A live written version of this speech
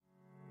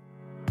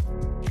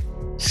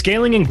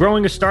Scaling and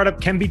growing a startup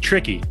can be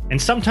tricky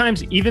and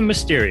sometimes even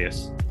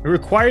mysterious. It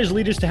requires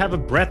leaders to have a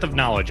breadth of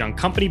knowledge on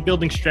company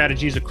building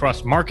strategies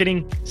across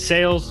marketing,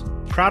 sales,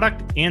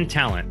 product, and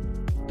talent.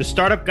 The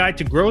Startup Guide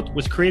to Growth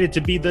was created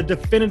to be the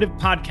definitive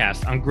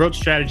podcast on growth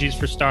strategies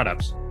for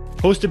startups.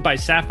 Hosted by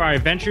Sapphire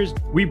Ventures,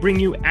 we bring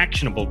you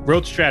actionable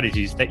growth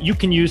strategies that you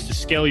can use to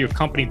scale your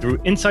company through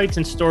insights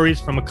and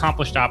stories from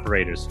accomplished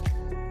operators.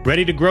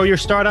 Ready to grow your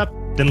startup?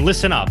 Then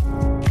listen up.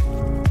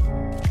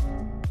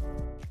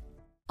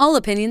 All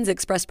opinions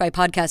expressed by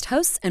podcast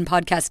hosts and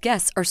podcast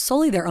guests are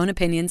solely their own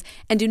opinions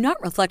and do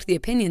not reflect the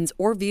opinions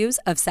or views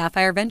of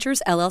Sapphire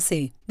Ventures,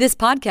 LLC. This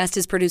podcast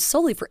is produced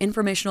solely for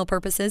informational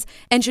purposes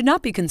and should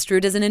not be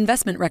construed as an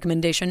investment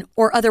recommendation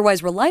or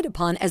otherwise relied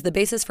upon as the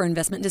basis for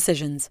investment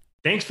decisions.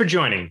 Thanks for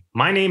joining.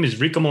 My name is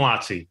Rico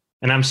Malazzi,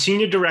 and I'm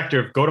Senior Director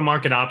of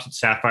Go-to-Market Ops at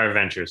Sapphire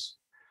Ventures.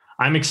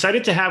 I'm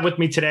excited to have with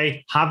me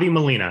today Javier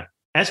Molina,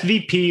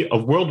 SVP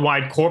of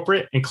Worldwide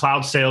Corporate and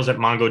Cloud Sales at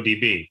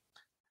MongoDB.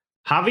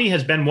 Javi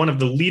has been one of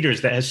the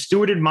leaders that has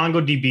stewarded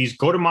MongoDB's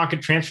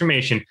go-to-market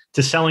transformation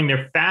to selling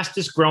their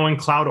fastest growing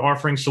cloud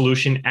offering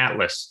solution,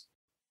 Atlas.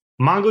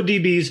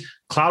 MongoDB's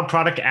cloud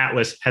product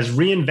Atlas has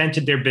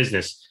reinvented their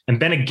business and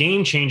been a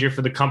game changer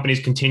for the company's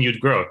continued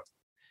growth.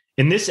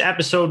 In this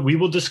episode, we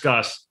will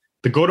discuss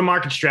the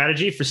go-to-market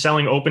strategy for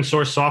selling open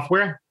source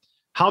software,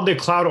 how their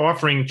cloud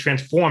offering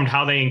transformed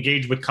how they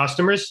engage with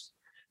customers,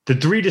 the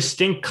 3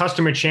 distinct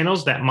customer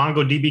channels that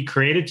MongoDB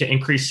created to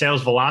increase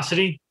sales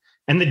velocity,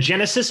 and the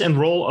genesis and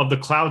role of the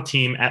cloud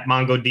team at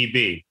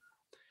MongoDB.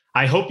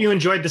 I hope you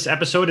enjoyed this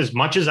episode as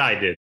much as I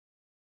did.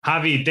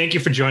 Javi, thank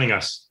you for joining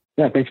us.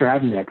 Yeah, thanks for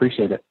having me. I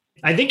appreciate it.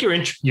 I think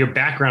your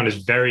background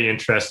is very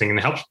interesting and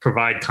helps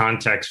provide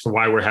context for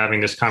why we're having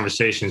this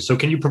conversation. So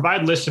can you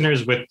provide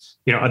listeners with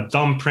a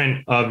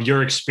thumbprint of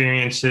your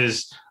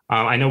experiences?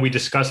 I know we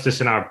discussed this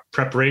in our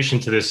preparation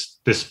to this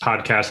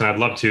podcast, and I'd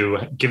love to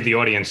give the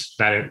audience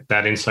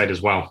that insight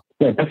as well.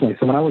 Yeah, definitely.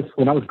 So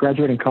when I was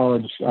graduating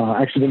college,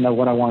 I actually didn't know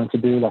what I wanted to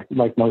do.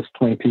 Like most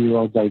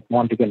 22-year-olds, I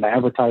wanted to get into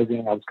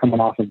advertising. I was coming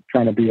off of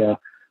trying to be a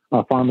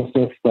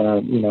pharmacist,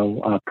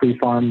 a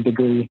pre-pharm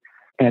degree,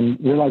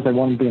 and realized I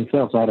wanted to be in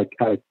sales. So I had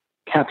a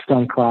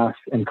capstone class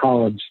in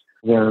college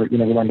where we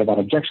learned about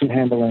objection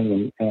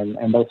handling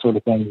and those sort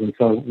of things. And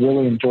so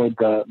really enjoyed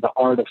the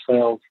art of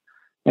sales.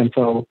 And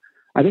so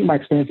I think my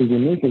experience is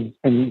unique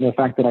in the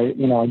fact that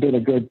I did a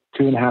good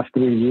 2.5,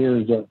 3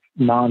 years of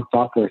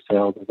non-software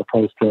sales as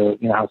opposed to,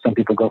 how some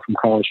people go from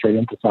college straight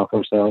into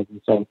software sales. And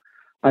so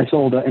I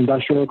sold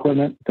industrial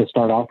equipment to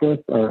start off with,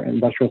 or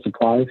industrial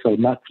supplies. So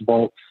nuts,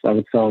 bolts, I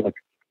would sell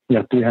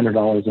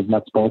 $300 of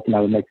nuts, bolts, and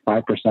I would make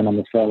 5% on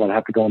the sale. I'd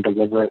have to go and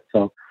deliver it.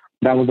 So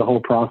that was the whole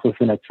process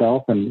in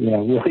itself, and,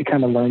 really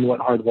kind of learned what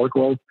hard work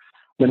was.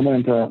 Then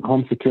went into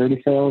home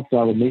security sales. So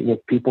I would meet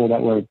with people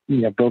that were,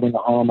 building a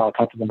home. I would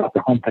talk to them about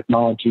their home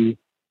technology,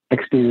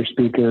 exterior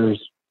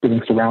speakers,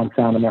 doing surround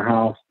sound in their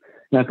house.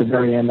 And at the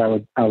very end, I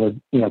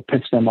would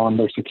pitch them on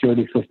their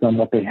security system,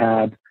 what they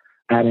had,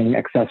 adding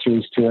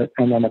accessories to it.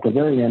 And then at the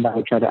very end, I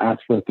would try to ask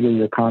for a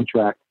 3-year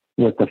contract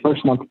with the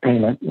first month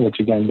payment, which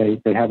again,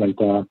 they haven't,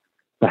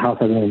 the house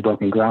hasn't even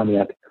broken ground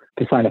yet,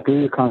 to sign a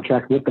 3-year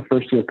contract with the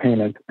first year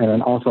payment and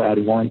then also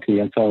add warranty.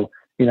 And so,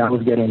 I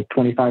was getting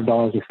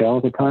 $25 a sale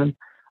at the time.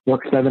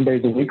 Worked 7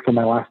 days a week for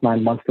my last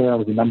 9 months there. I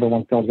was the number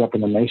 1 sales rep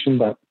in the nation.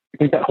 But I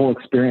think that whole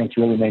experience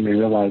really made me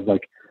realize,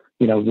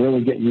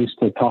 really get used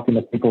to talking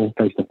to people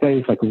face to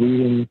face,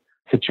 reading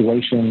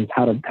situations,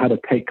 how to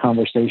take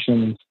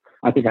conversations.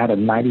 I think I had a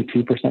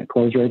 92%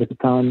 close rate at the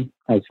time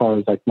as far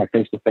as my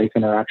face to face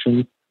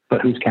interactions.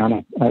 But who's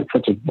counting?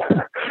 Such a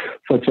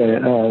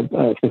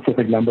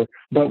specific number.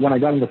 But when I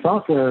got into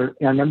software,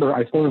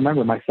 I still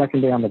remember my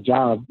second day on the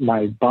job,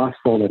 my boss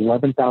sold an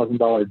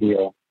 $11,000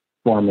 deal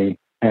for me.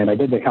 And I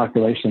did the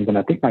calculations, and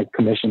I think my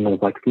commission was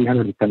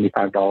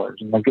 $375.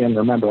 And again,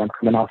 remember, I'm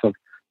coming off of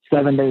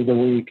 7 days a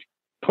week,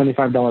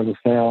 $25 a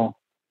sale.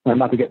 I'm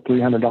about to get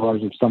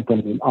 $300 of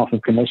something off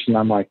of commission.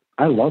 I'm like,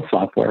 I love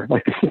software.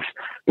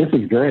 This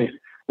is great.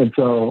 And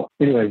so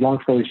anyway, long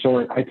story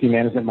short, IT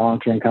management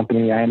monitoring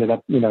company, I ended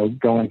up,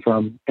 going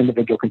from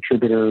individual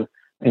contributor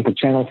into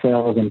channel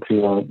sales,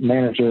 into a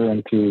manager,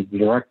 into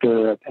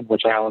director, in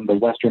which I owned the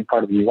western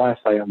part of the U.S.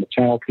 I owned the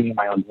channel team.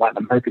 I owned the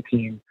Latin America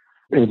team.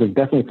 It was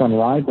definitely a fun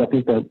ride, but I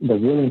think the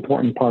really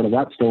important part of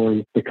that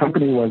story, the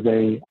company was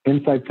a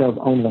inside sales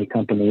only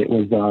company. It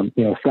was,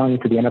 selling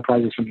to the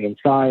enterprises from the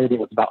inside. It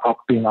was about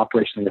being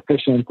operationally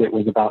efficient. It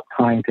was about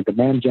tying to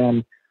demand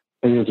gen.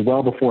 It was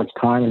well before its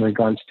time in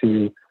regards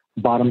to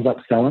bottoms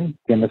up selling.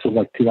 Again, this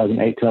was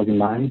 2008,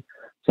 2009.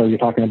 So you're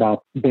talking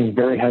about being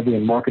very heavy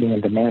in marketing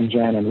and demand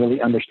gen and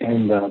really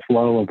understanding the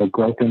flow of a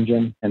growth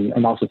engine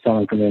and also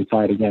selling from the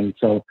inside again.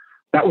 So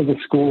that was a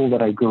school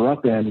that I grew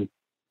up in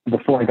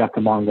before I got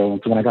to Mongo.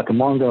 And so when I got to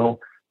Mongo,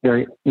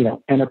 very,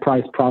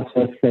 enterprise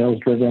process, sales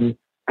driven,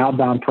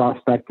 outbound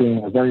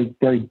prospecting, a very,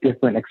 very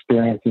different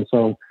experience. And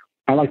so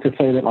I like to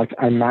say that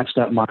I matched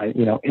up my,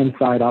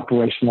 inside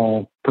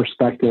operational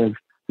perspective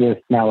with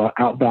now an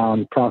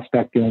outbound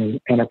prospecting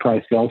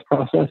enterprise sales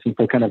process. And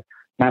so kind of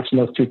matching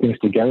those two things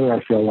together,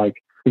 I feel like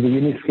is a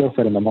unique skill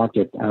set in the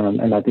market.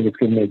 And I think it's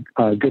given me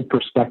a good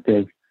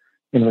perspective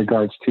in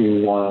regards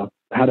to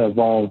how to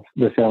evolve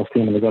the sales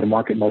team and the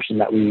go-to-market motion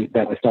that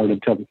I started in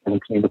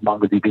 2017 with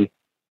MongoDB.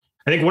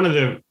 I think one of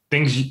the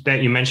things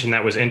that you mentioned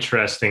that was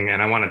interesting,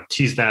 and I want to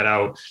tease that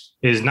out,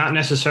 is not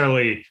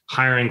necessarily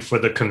hiring for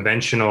the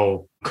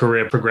conventional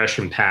career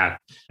progression path,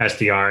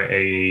 SDR,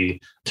 AE,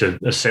 to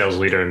a sales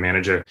leader and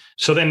manager.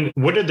 So then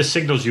what are the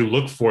signals you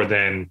look for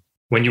then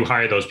when you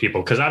hire those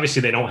people? Because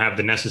obviously they don't have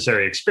the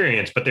necessary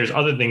experience, but there's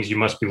other things you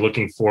must be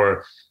looking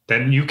for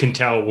that you can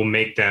tell will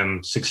make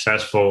them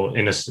successful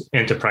in an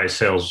enterprise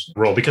sales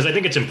role. Because I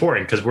think it's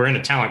important because we're in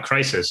a talent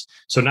crisis.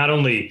 So not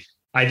only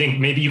I think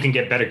maybe you can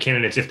get better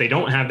candidates if they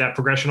don't have that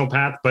progressional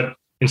path, but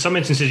in some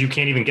instances, you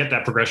can't even get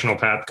that progressional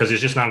path because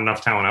there's just not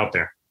enough talent out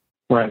there.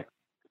 Right.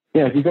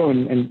 Yeah. If you go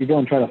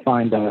and try to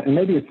find, and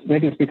maybe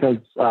it's because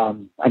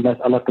I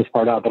left this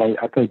part out, but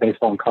I played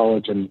baseball in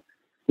college, and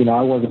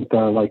I wasn't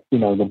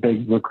the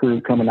big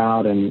recruit coming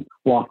out and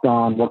worked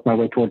my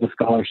way towards a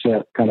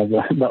scholarship, kind of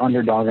the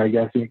underdog, I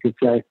guess you could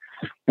say.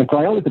 And so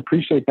I always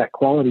appreciate that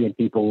quality in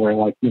people where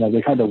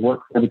they've had to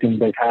work for everything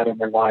they've had in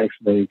their life.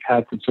 They've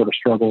had some sort of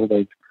struggle.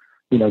 They've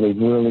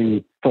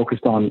really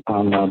focused on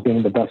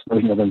being the best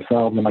version of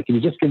themselves. And if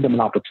you just give them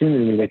an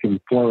opportunity, they can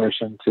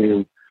flourish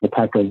into the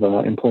type of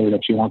employee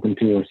that you want them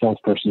to, or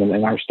salesperson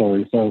in our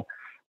story. So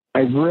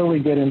I really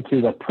get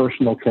into the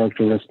personal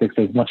characteristics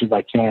as much as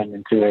I can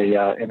into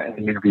in an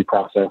interview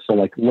process.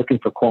 So looking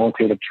for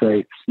qualitative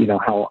traits,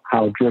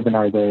 how driven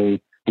are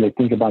they? Do they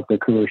think about their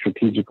career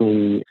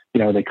strategically?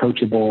 Are they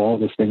coachable? All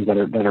those things that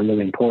are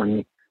really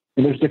important.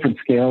 And there's different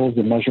scales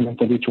and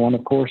measurements of each one,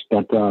 of course,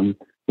 but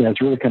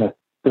it's really kind of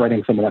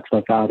threading some of that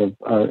stuff out of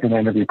an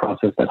interview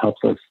process that helps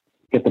us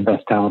get the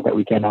best talent that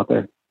we can out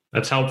there.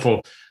 That's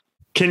helpful.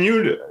 Can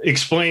you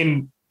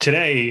explain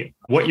today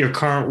what your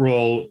current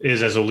role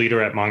is as a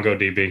leader at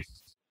MongoDB?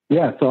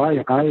 Yeah, so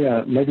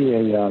I maybe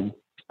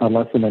a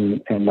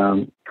lesson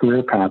in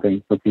career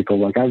pathing for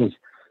people. I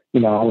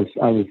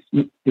was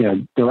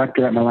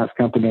director at my last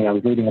company. I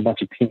was leading a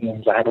bunch of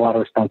teams. I had a lot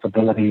of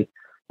responsibility,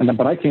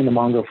 but I came to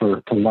Mongo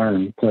to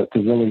learn, to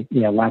really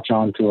latch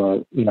on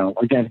to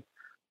again.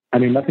 I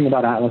knew nothing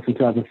about Atlas in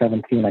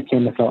 2017. I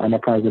came to sell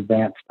Enterprise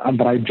Advanced,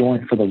 but I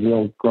joined for the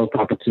real growth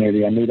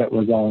opportunity. I knew that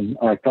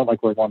I felt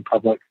like we were going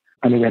public.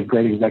 I knew we had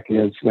great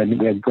executives.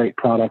 We had great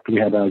product. We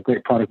had a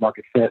great product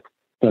market fit.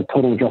 The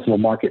total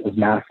addressable market was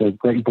massive.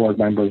 Great board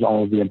members,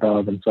 all of the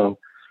above. And so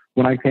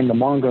when I came to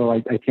Mongo,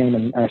 I came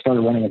and I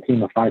started running a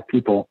team of 5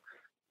 people.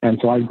 And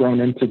so I've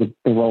grown into the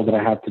role that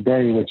I have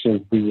today, which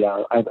is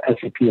I have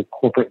SVP of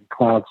Corporate and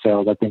Cloud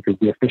Sales, I think is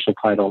the official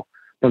title.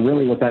 But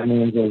really what that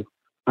means is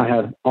I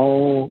have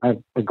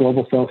a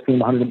global sales team,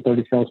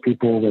 130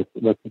 salespeople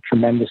with a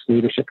tremendous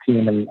leadership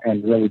team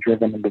and really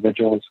driven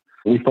individuals.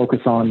 We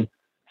focus on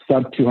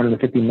sub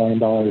 $250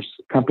 million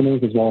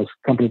companies, as well as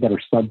companies that are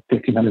sub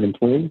 1,500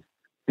 employees.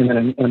 And then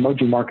in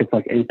emerging markets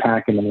like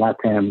APAC and then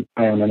LATAM,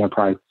 I own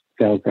enterprise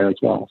sales there as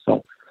well.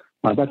 So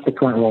that's the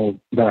current role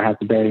that I have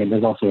today. And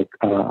there's also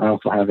I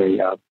also have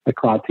a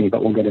cloud team,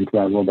 but we'll get into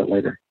that a little bit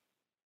later.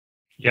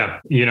 Yeah,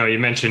 you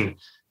mentioned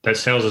that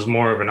sales is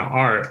more of an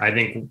art. I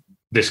think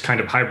this kind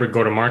of hybrid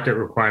go-to-market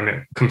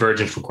requirement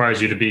convergence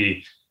requires you to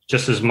be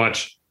just as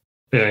much,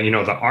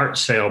 the art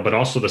sale, but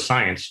also the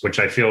science, which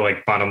I feel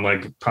like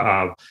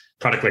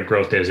product-led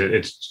growth is.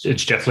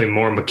 It's definitely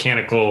more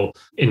mechanical,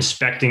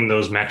 inspecting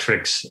those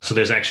metrics. So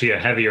there's actually a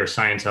heavier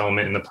science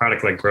element in the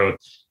product-led growth.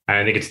 And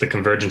I think it's the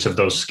convergence of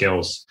those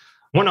skills.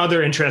 One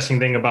other interesting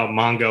thing about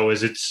Mongo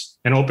is it's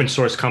an open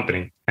source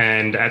company.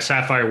 And at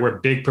Sapphire, we're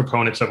big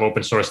proponents of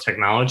open source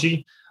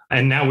technology.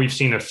 And now we've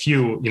seen a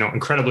few,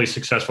 incredibly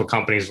successful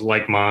companies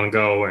like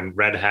Mongo and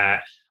Red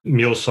Hat,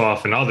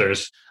 MuleSoft, and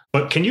others.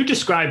 But can you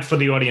describe for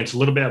the audience a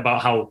little bit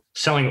about how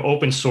selling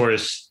open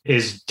source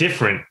is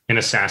different in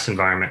a SaaS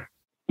environment?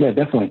 Yeah,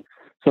 definitely.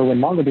 So when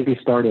MongoDB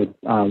started,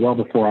 well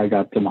before I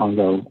got to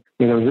Mongo,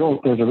 there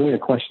was really a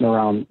question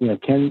around,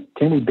 can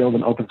we build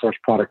an open source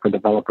product for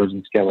developers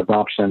and scale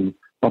adoption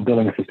while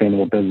building a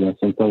sustainable business?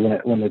 And so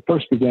when it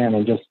first began,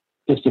 and just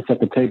to set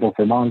the table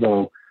for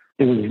Mongo,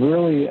 it was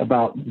really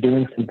about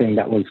doing something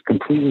that was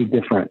completely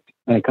different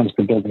when it comes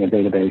to building a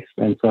database.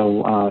 And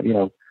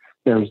so,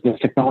 there's this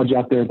technology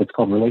out there that's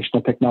called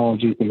relational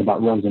technology. Think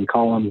about rows and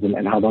columns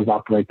and how those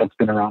operate. That's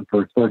been around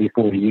for 30,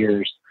 40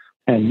 years.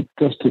 And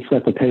just to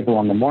set the table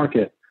on the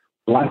market,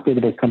 the last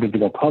database company to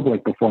go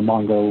public before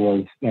Mongo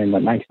was in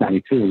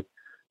 1992.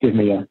 Give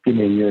me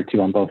a year or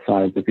two on both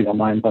sides, if you don't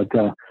mind.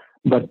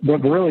 But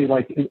really,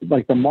 like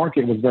the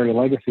market was very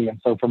legacy,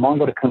 and so for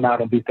Mongo to come out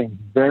and do things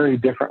very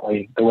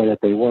differently the way that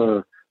they were,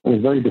 it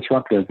was very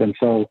disruptive. And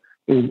so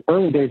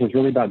early days was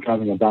really about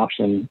driving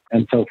adoption.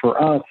 And so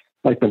for us,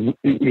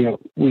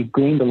 we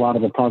gleaned a lot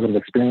of the positive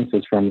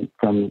experiences from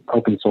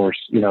open source.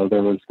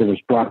 There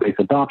was broad-based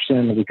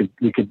adoption.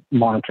 We could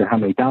monitor how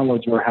many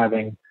downloads we're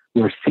having.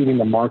 We were seeding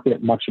the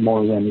market much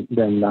more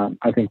than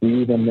I think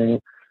we even knew.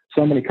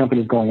 So many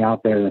companies going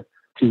out there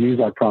to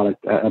use our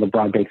product at a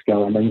broad-based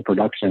scale and in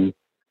production.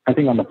 I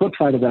think on the flip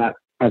side of that,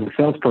 as a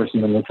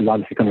salesperson, and this is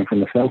obviously coming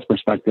from the sales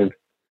perspective,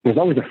 there's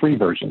always a free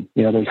version.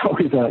 There's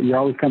always you're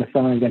always kind of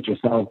selling against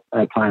yourself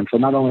at times. So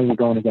not only are we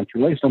going against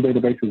relational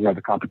databases or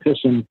the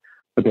competition,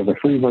 but there's a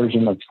free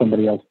version of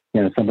somebody else,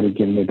 somebody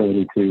giving the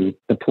ability to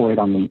deploy it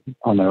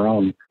on their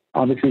own.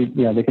 Obviously,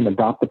 they can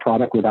adopt the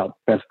product without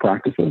best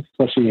practices,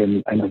 especially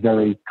in a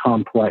very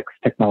complex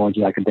technology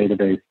like a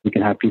database. You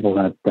can have people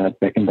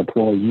that can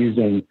deploy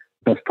using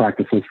best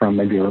practices from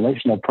maybe a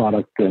relational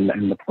product and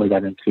deploy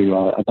that into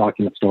a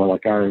document store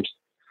like ours.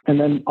 And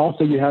then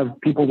also you have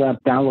people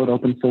that download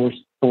open source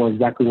for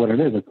exactly what it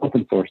is. It's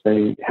open source.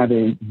 They have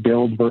a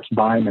build versus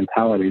buy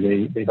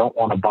mentality. They don't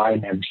want to buy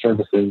managed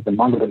services. And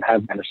Mongo didn't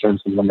have managed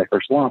services when they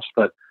first launched,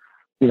 but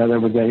there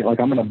was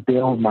I'm going to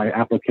build my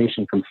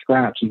application from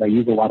scratch, and they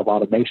use a lot of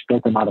automation,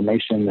 built-in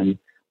automation,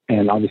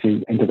 and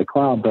obviously into the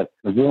cloud. But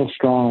a real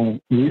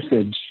strong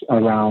usage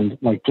around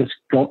just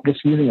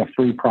using a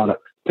free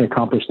product to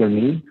accomplish their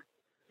needs.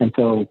 And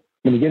so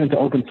when you get into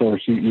open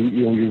source,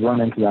 you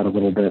run into that a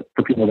little bit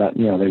for people that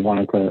they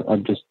wanted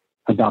to just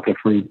adopt a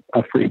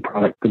free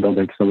product to build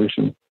their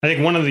solution. I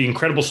think one of the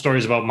incredible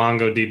stories about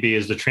MongoDB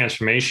is the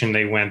transformation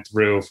they went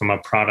through from a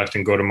product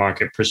and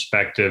go-to-market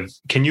perspective.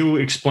 Can you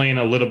explain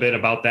a little bit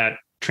about that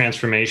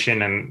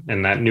transformation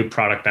and that new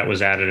product that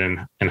was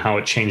added and how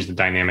it changed the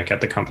dynamic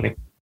at the company?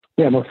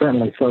 Yeah, most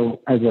certainly.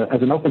 So as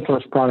an open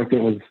source product,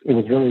 it was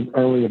really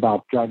early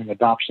about driving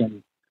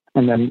adoption.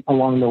 And then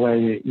along the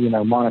way,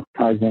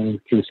 monetizing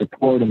through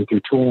support and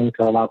through tooling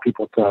to allow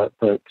people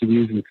to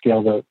use and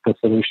scale the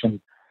solution.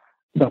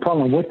 The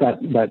problem with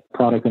that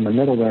product in the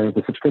middle there,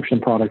 the subscription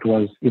product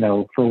was,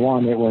 for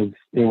one, it was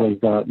we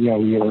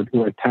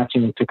were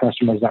attaching to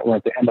customers that were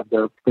at the end of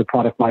their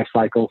product life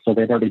cycle. So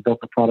they'd already built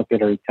the product,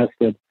 they'd already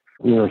tested.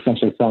 We were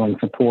essentially selling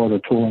support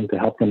or tooling to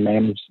help them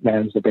manage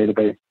the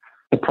database.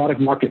 The product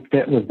market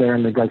fit was there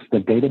in regards to the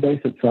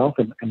database itself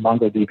and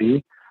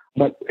MongoDB.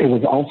 But it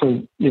was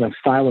also,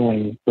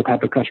 siloing the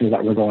type of customers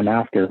that we're going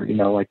after,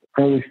 like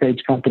early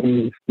stage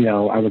companies,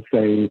 I would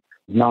say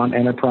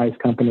non-enterprise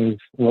companies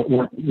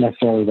weren't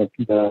necessarily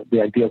the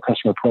ideal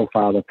customer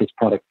profile that this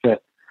product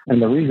fit.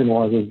 And the reason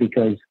is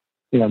because,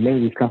 many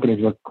of these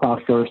companies were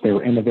cloud first, they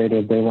were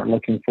innovative, they weren't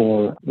looking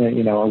for,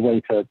 a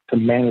way to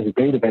manage a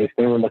database.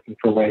 They were looking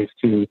for ways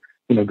to,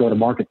 go to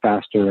market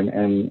faster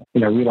and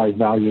realize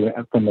value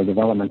from the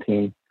development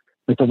team.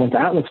 And so once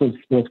Atlas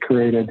was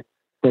created,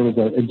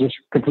 it just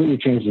completely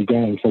changed the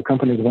game. So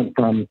companies went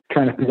from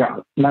trying to figure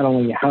out not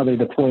only how they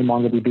deploy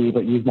MongoDB,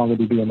 but use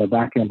MongoDB in the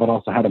backend, but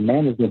also how to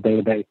manage the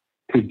database,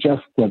 to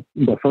just the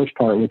first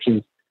part, which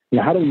is,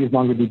 how do we use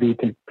MongoDB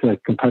to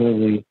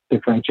competitively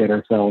differentiate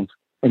ourselves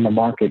in the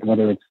market,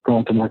 whether it's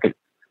going to market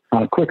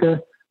quicker,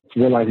 it's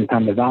realizing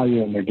time to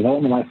value in their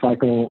development life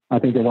cycle. I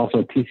think there's also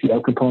a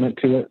TCO component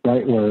to it,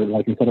 right? Where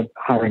instead of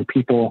hiring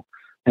people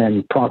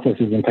and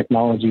processes and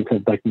technology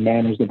to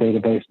manage the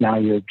database, now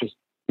you're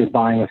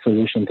buying a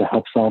solution to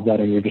help solve that,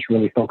 and you're just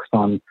really focused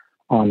on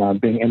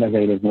being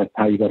innovative with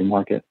how you go to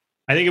market.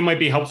 I think it might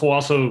be helpful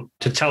also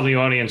to tell the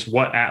audience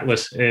what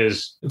Atlas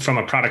is from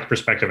a product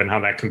perspective and how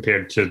that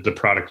compared to the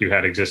product you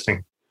had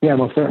existing. Yeah,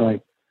 most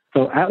certainly.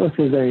 So Atlas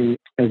is a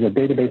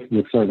database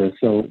as a service.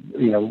 So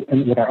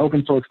with our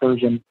open source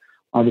version,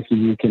 obviously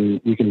you can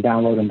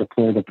download and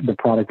deploy the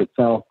product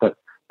itself, but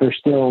there's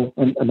still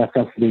a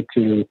necessity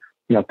to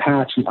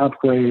patch and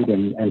upgrade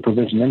and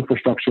provision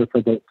infrastructure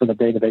for the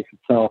database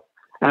itself.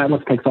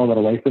 Atlas takes all that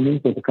away from you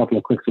with a couple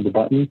of clicks of the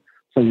button.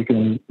 So you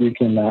can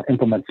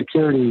implement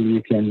security.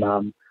 You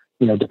can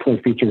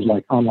deploy features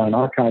like online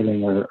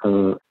archiving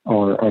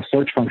or a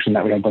search function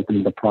that we have built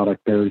into the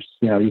product. There's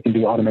you can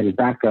do automated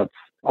backups,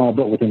 all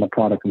built within the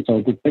product, and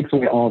so it takes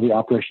away all the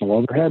operational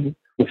overhead.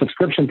 The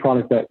subscription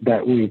product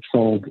that we've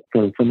sold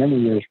for many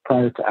years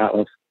prior to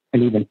Atlas,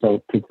 and even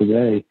so to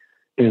today,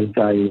 is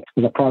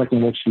a product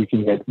in which you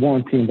can get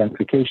warranty and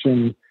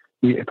identification.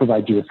 It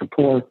provides you with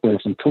support.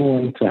 There's some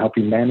tooling to help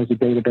you manage the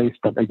database.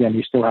 But again,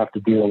 you still have to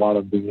do a lot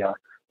of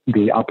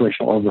the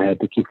operational overhead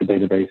to keep the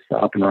database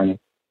up and running.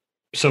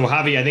 So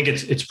Javi, I think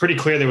it's pretty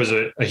clear there was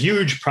a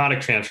huge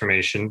product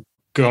transformation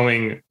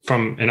going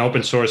from an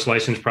open source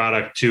licensed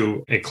product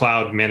to a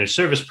cloud managed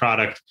service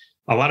product.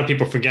 A lot of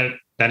people forget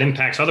that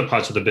impacts other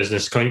parts of the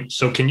business.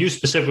 So can you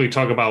specifically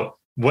talk about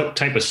what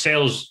type of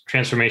sales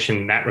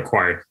transformation that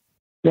required?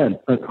 Yeah,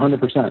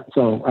 100%.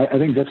 So I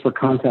think just for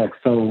context,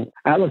 so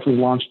Atlas was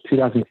launched in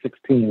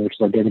 2016, which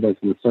is our database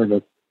as a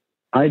service.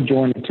 I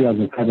joined in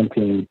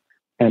 2017,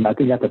 and I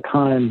think at the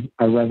time,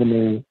 our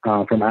revenue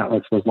from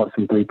Atlas was less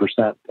than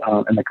 3%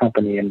 in the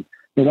company, and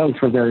that was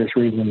for various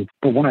reasons.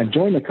 But when I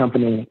joined the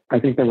company, I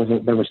think there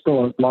was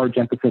still a large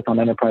emphasis on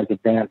enterprise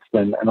advanced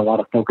and a lot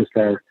of focus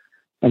there.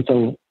 And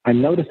so I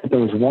noticed that there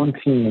was one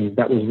team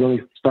that was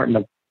really starting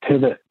to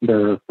pivot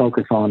their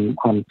focus on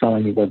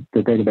selling the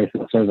database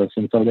as a service.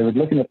 And so they were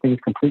looking at things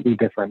completely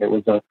different. It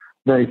was a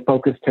very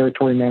focused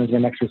territory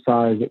management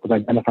exercise. It was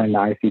identifying the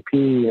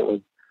ICP. It was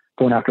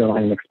going after a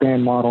land and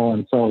expand model.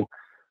 And so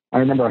I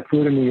remember I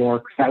flew to New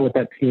York, sat with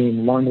that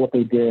team, learned what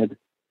they did,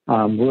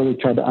 really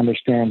tried to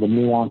understand the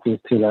nuances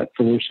to that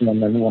solution.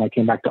 And then when I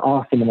came back to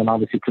Austin and then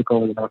obviously took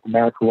over the North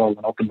America role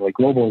and ultimately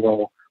global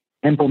role,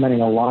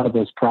 implementing a lot of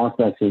those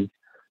processes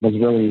was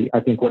really,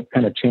 I think, what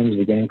kind of changed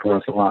the game for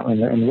us a lot.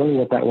 And really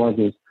what that was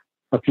is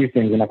a few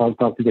things. And if I was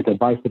about to get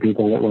advice to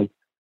people, it was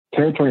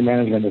territory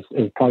management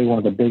is probably one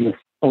of the biggest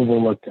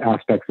overlooked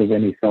aspects of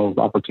any sales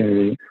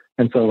opportunity.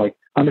 And so like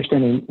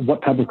understanding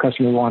what type of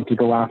customer we want to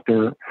go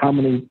after, how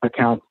many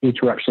accounts each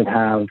rep should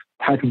have,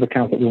 type of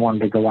accounts that we wanted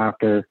to go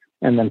after.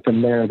 And then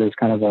from there, there's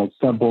kind of a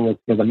sub-bullet,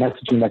 the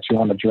messaging that you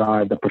want to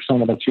drive, the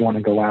persona that you want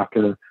to go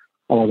after,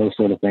 all of those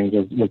sort of things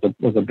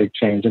was a big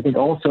change. I think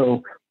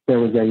also there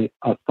was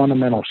a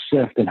fundamental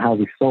shift in how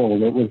we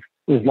sold. It was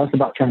less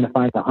about trying to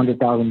find a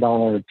 $100,000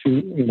 or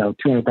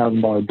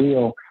 $200,000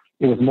 deal.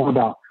 It was more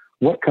about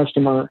what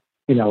customer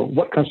is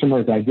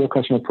the ideal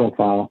customer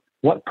profile,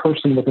 what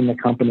person within the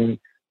company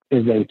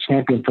is a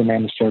champion for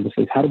managed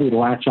services. How do we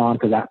latch on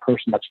to that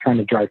person that's trying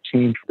to drive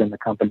change within the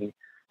company?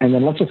 And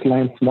then let's just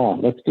land small.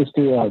 Let's just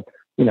do a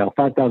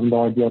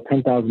 $5,000 deal,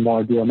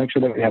 $10,000 deal. Make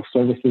sure that we have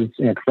services,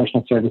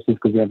 professional services,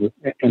 because we have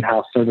an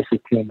in-house services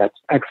team that's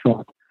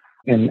excellent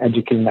in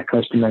educating that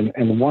customer.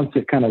 And once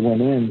it kind of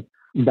went in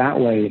that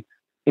way,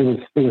 it was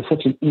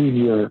such an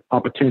easier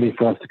opportunity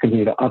for us to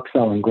continue to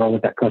upsell and grow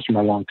with that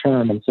customer long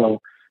term. And so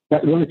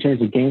that really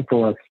changed the game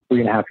for us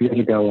 3.5 years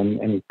ago,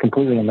 and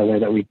completely in the way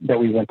that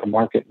we went to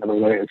market and the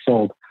way it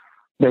sold.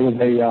 There was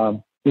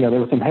there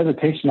was some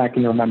hesitation I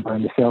can remember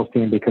in the sales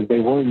team because they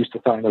were used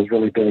to selling those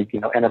really big,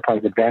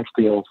 enterprise advanced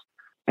deals.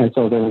 And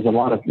so there was a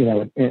lot of,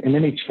 in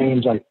any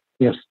change, like,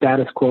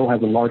 status quo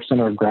has a large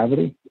center of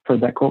gravity.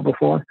 Heard that quote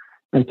before.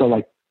 And so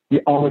like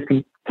you always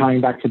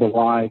tying back to the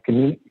why,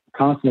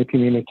 constantly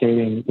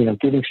communicating,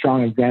 giving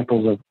strong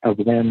examples of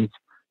wins,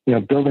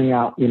 building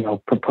out,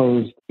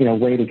 proposed,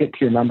 way to get to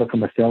your number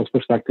from a sales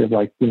perspective.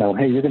 Like, hey,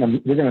 you're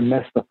going to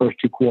miss the first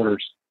 2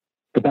 quarters,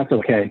 but that's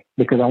okay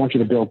because I want you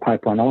to build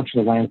pipeline. I want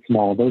you to land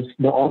small.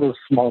 All those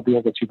small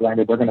deals that you've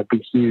landed, they're going to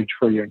be huge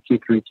for you in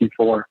Q3,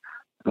 Q4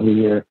 of the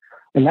year.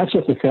 And that's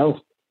just a sales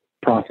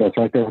process,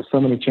 right? There were so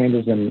many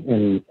changes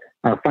in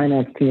our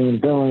finance team,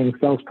 billing,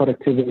 sales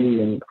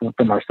productivity, and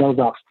from our sales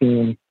ops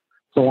team,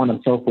 so on and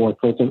so forth.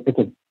 So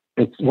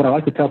it's what I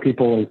like to tell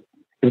people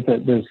is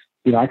that there's,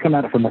 I come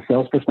at it from a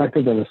sales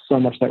perspective. There was so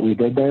much that we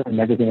did there and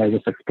everything I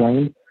just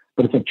explained,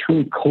 but it's a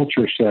true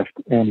culture shift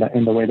in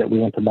the way that we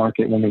went to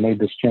market when we made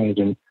this change.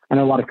 And I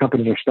know a lot of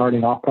companies are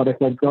starting off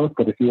product-led growth,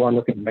 but if you are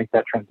looking to make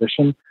that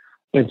transition,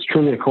 it's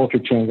truly a culture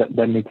change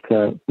that needs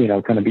to,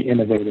 kind of be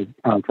innovated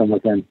from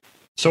within.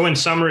 So in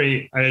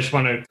summary, I just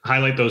want to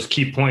highlight those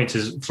key points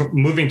is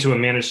moving to a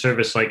managed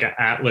service like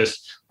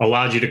Atlas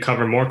allowed you to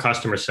cover more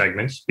customer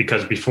segments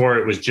because before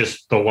it was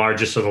just the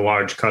largest of the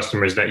large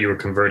customers that you were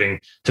converting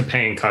to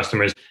paying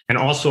customers, and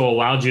also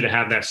allowed you to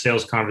have that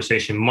sales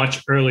conversation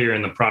much earlier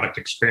in the product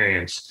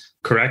experience,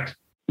 correct?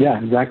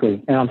 Yeah,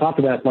 exactly. And on top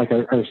of that, like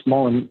our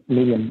small and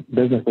medium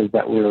businesses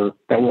that were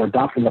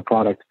adopting the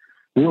product,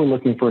 we were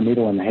looking for a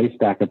needle in the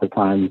haystack at the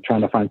time,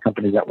 trying to find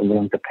companies that were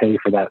willing to pay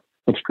for that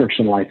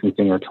subscription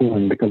licensing or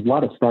tooling, because a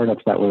lot of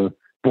startups that were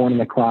born in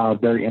the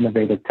cloud, very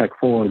innovative, tech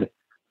forward,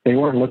 they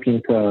weren't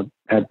looking to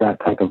add that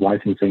type of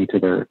licensing to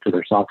their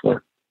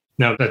software.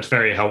 No, that's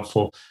very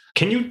helpful.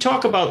 Can you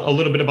talk about a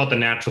little bit about the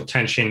natural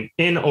tension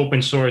in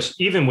open source,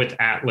 even with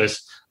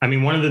Atlas? I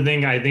mean, one of the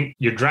things I think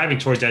you're driving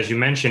towards, as you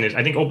mentioned, is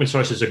I think open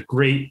source is a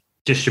great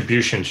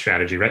distribution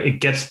strategy, right? It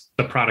gets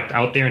the product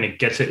out there and it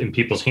gets it in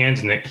people's hands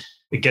and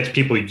it gets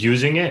people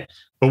using it.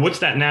 But what's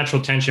that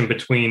natural tension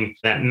between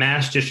that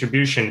mass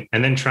distribution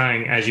and then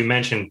trying, as you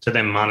mentioned, to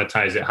then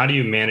monetize it? How do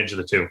you manage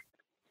the two?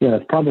 Yeah,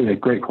 it's probably a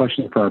great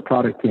question for our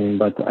product team.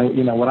 But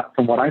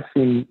from what I've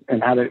seen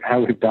and how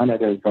we've done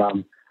it is,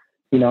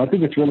 I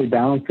think it's really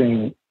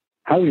balancing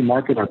how we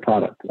market our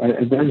product.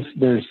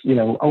 There's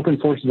open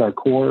source is our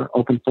core.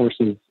 Open source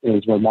is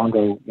where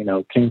Mongo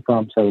came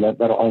from, so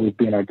that'll always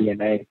be in our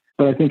DNA.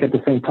 But I think at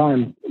the same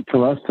time,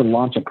 for us to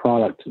launch a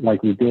product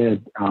like we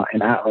did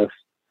in Atlas,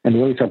 and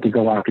really start to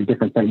go after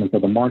different segments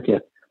of the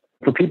market.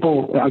 For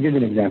people, I'll give you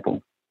an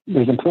example.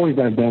 There's employees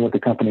that have been with the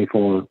company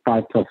for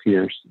 5+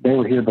 years. They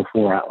were here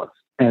before Atlas.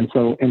 And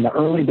so in the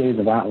early days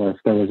of Atlas,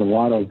 there was a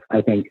lot of,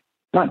 I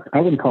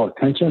wouldn't call it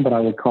tension, but I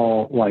would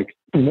call like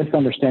a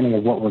misunderstanding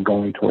of what we're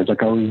going towards.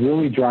 Like, are we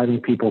really driving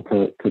people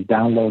to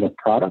download a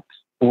product,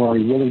 or are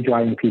we really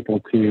driving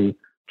people to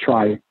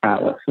try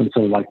Atlas? And so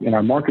like in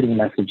our marketing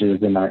messages,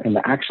 in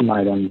the action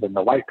items and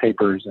the white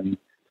papers and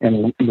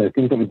the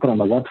things that we put on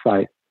the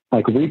website,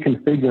 like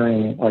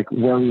reconfiguring like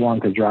where we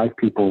wanted to drive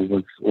people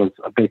was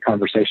a big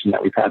conversation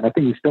that we've had. And I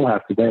think we still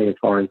have today as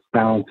far as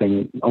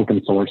balancing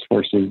open source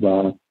versus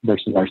our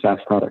SaaS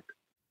product.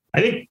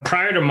 I think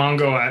prior to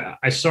Mongo,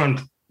 I saw in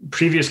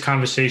previous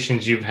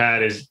conversations you've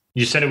had is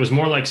you said it was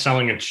more like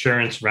selling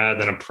insurance rather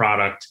than a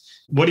product.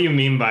 What do you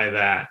mean by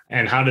that?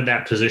 And how did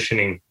that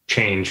positioning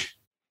change?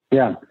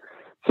 Yeah.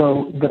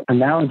 So the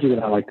analogy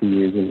that I like to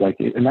use is like,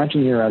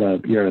 imagine you're at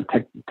a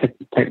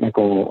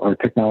technical or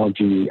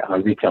technology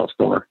retail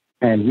store,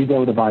 and you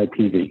go to buy a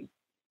TV.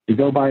 You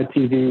go buy a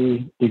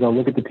TV, you go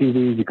look at the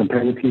TVs, you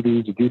compare the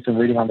TVs, you do some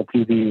reading on the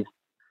TVs,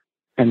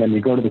 and then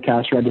you go to the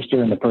cash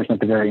register, and the person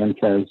at the very end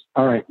says,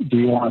 "All right, do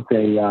you want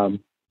a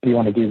Do you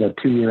want to do the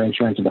 2-year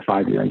insurance or the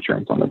 5-year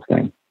insurance on this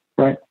thing,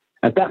 right?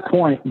 At that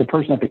point, the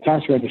person at the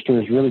cash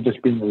register is really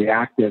just being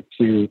reactive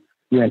to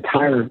your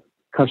entire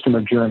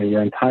customer journey,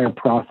 your entire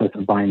process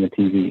of buying the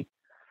TV.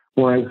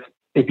 Whereas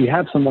if you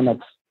have someone that's,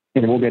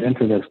 and we'll get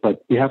into this,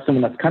 but you have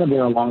someone that's kind of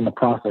there along the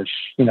process,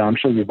 I'm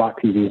sure you've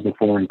bought TVs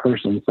before in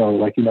person, so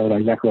like you know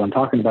exactly what I'm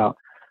talking about.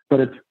 But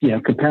it's,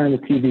 comparing the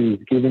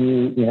TVs, giving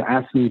you,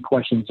 asking you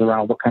questions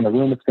around what kind of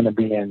room it's going to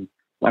be in,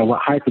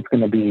 what height it's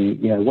going to be,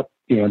 do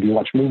you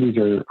watch movies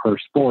or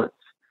sports?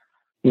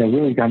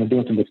 Really kind of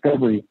doing some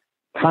discovery,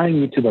 tying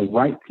you to the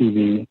right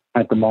TV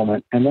at the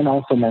moment, and then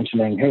also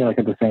mentioning, hey, like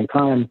at the same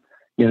time,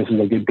 this is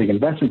a good big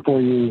investment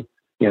for you.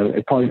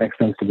 It probably makes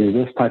sense to do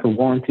this type of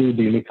warranty.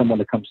 Do you need someone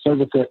to come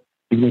service it?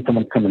 Do you need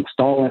someone to come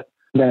install it?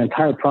 That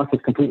entire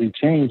process completely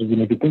changes.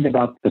 And if you think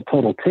about the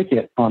total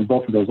ticket on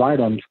both of those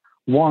items,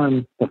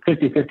 one, the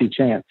 50-50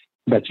 chance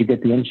that you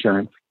get the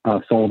insurance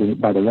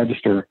sold by the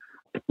register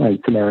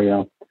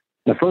scenario.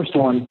 The first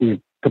one, you're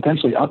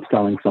potentially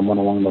upselling someone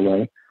along the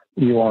way.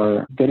 You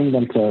are getting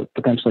them to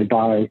potentially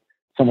buy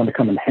someone to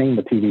come and hang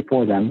the TV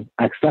for them,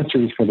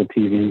 accessories for the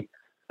TV,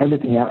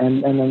 everything else,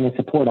 and then the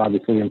support,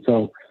 obviously. And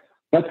so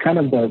that's kind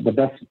of the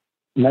best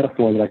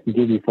metaphor that I can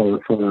give you for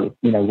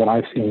what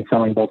I've seen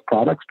selling both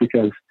products,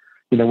 because,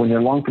 when you're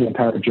along for the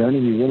entire journey,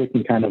 you really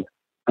can kind of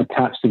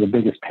attach to the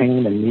biggest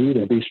pain and need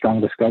and be strong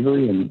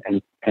discovery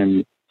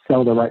and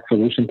sell the right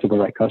solution to the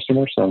right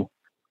customer. So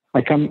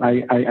I come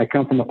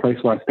from a place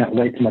where I spent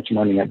way too much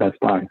money at Best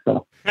Buy.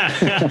 So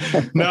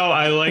no,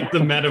 I like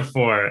the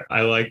metaphor.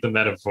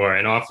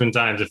 And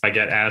oftentimes if I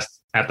get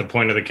asked at the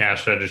point of the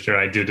cash register,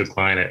 I do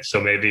decline it.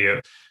 So maybe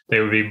they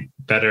would be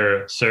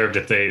better served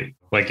if they,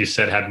 like you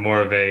said, had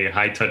more of a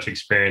high touch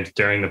experience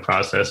during the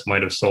process,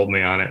 might have sold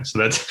me on it.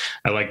 So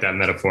I like that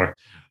metaphor.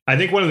 I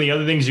think one of the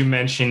other things you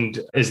mentioned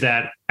is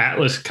that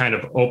Atlas kind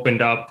of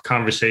opened up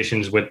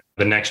conversations with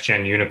the next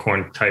gen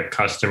unicorn type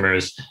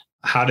customers.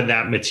 How did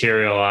that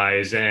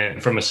materialize?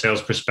 And from a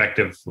sales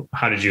perspective,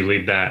 how did you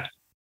lead that?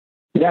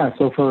 Yeah.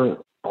 So for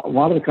a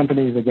lot of the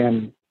companies,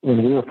 again,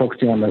 when we were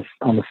focusing on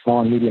the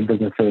small and medium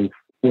businesses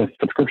with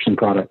subscription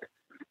product,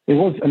 there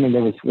was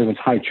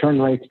high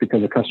churn rates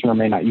because the customer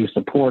may not use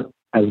support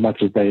as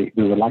much as we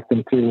would like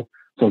them to.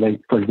 So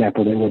for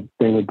example,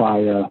 they would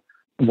buy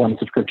one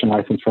subscription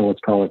license for, let's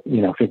call it,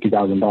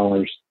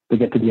 $50,000. They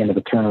get to the end of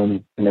the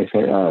term and they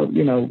say,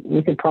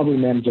 we could probably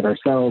manage it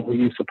ourselves. We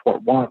use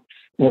support once.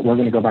 We're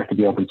going to go back to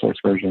the open source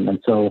version. And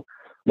so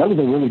that was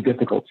a really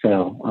difficult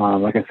sale.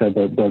 Like I said,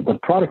 the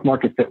product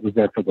market fit was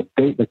there for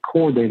the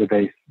core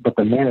database, but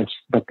the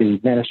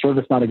managed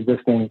service not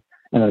existing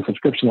and the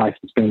subscription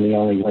license being the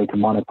only way to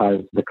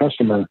monetize the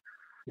customer.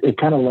 It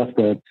kind of left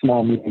the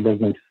small medium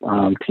business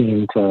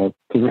team to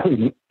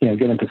really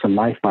get into some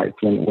knife fights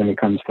when it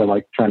comes to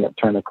like trying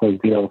to close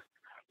deals.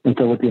 And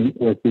so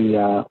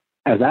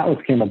as Atlas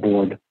came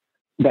aboard,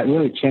 that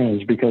really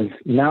changed, because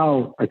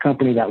now a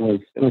company that was,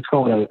 let's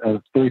call it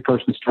a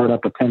 3-person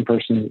startup, a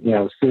 10-person,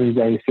 Series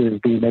A, Series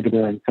B, maybe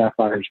they're in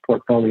Sapphire's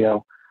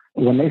portfolio.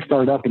 When they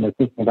start up and they're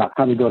thinking about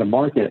how to go to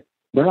market,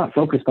 they're not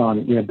focused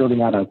on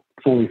building out a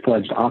fully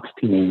fledged ops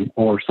team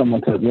or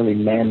someone to really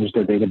manage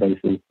their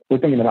databases. We're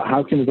thinking about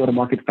how can we go to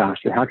market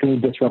faster? How can we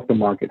disrupt the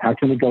market? How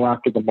can we go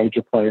after the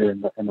major player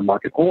in the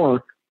market,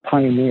 or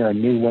pioneer a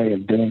new way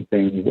of doing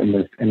things in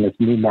this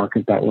new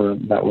market that we're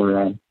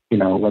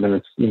whether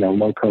it's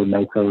low code,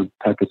 no code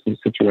type of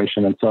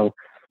situation. And so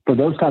for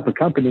those type of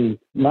companies,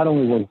 not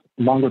only was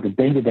Mongo the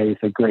database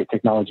a great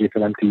technology for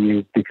them to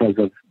use because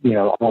of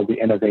all the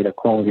innovative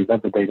qualities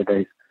of the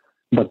database,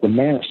 but the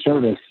managed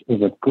service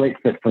was a great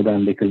fit for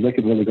them because they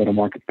could really go to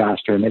market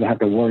faster and they didn't have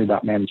to worry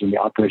about managing the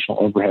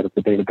operational overhead of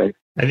the database.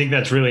 I think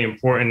that's really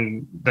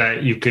important,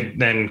 that you could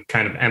then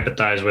kind of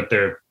empathize with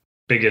their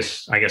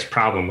biggest, I guess,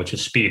 problem, which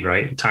is speed,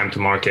 right? Time to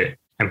market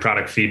and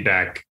product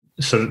feedback.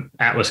 So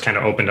Atlas kind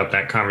of opened up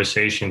that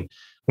conversation.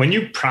 When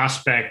you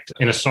prospect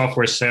in a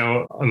software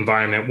sale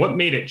environment, what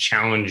made it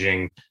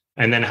challenging?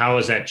 And then how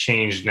has that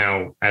changed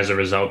now as a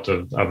result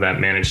of that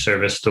managed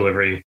service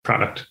delivery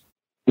product?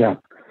 Yeah.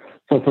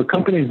 So for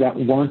companies that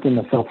weren't in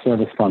the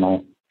self-service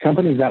funnel,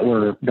 companies that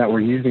were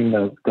using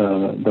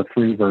the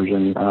free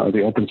version,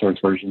 the open source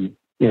version,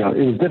 it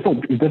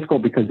was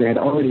difficult because they had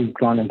already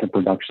gone into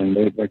production.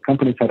 The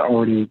companies had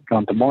already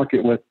gone to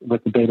market with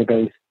the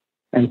database,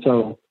 and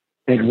so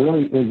it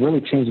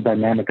really changed the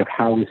dynamic of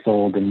how we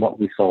sold and what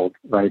we sold.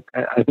 Right?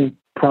 I think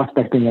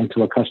prospecting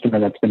into a customer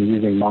that's been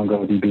using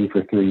MongoDB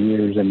for 3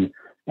 years and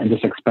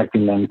just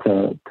expecting them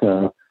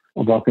to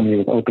welcome you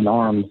with open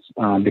arms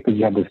because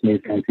you have this new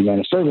fancy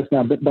managed service.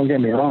 Now, but don't get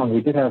me wrong,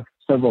 we did have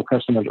several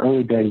customers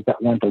early days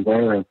that weren't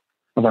aware of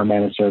our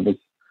managed service.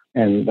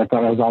 And I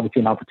thought that was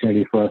obviously an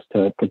opportunity for us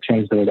to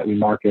change the way that we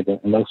market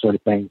and those sort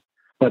of things.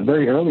 But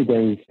very early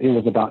days, it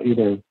was about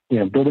either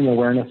building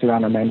awareness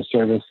around our managed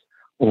service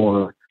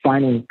or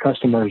finding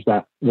customers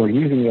that were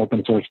using the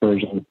open source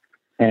version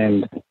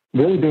and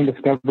really doing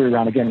discovery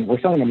around, again, we're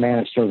selling a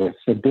managed service.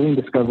 So doing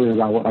discovery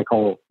around what I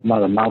call,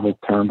 not a novel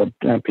term,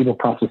 but people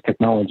process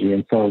technology.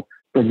 And so,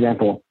 for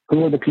example,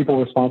 who are the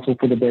people responsible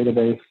for the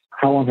database?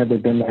 how long have they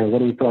been there? What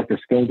do we feel like their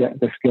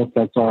skill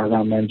sets are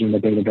around managing the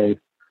database?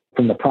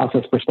 From the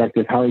process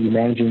perspective, how are you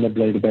managing the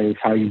database?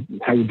 How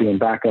you doing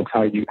backups?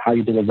 How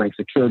you delivering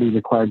security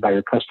required by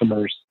your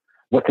customers?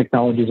 What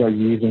technologies are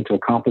you using to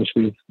accomplish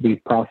these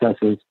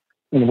processes?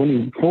 And when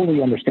you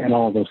fully understand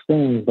all of those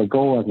things, the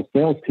goal as a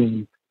sales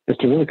team is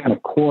to really kind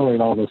of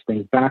correlate all those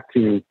things back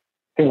to,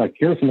 hey, like,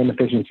 here's some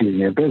inefficiencies in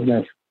your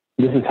business.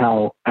 This is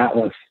how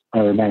Atlas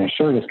or managed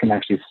service can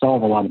actually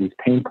solve a lot of these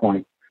pain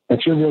points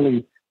that you're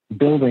really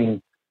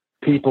building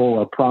people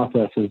or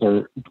processes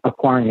or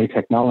acquiring new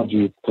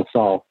technologies to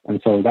solve.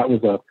 And so that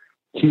was a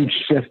huge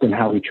shift in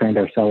how we trained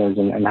our sellers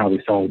and how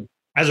we sold.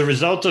 As a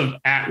result of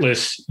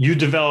Atlas, you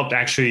developed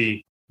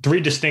actually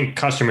 3 distinct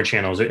customer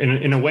channels.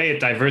 In a way, it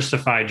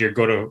diversified your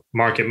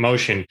go-to-market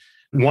motion,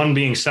 one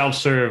being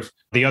self-serve,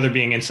 the other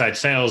being inside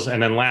sales,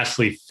 and then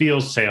lastly,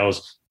 field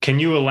sales. Can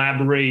you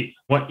elaborate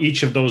what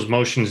each of those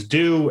motions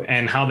do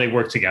and how they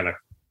work together?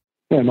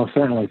 Yeah, most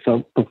certainly.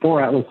 So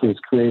before Atlas was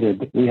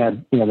created, we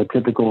had, the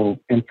typical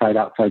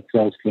inside-outside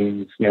sales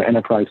teams,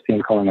 enterprise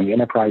team calling on the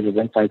enterprises,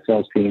 inside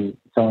sales team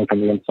selling from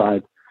the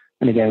inside.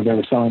 And again, they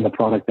were selling the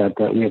product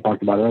that we had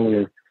talked about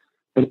earlier.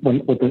 But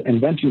with the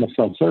invention of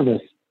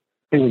self-service,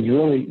 it was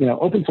really,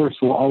 open source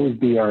will always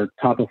be our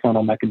top of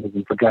funnel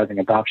mechanism for driving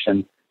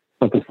adoption.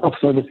 But the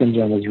self-service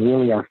engine was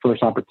really our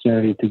first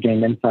opportunity to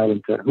gain insight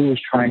into who was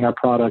trying our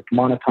product,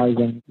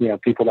 monetizing,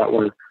 people that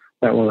were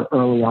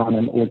early on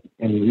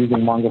and using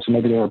Mongo. So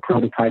maybe they were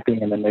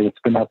prototyping and then they would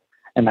spin up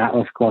an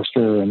Atlas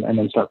cluster and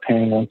then start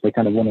paying once they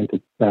kind of went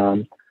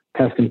into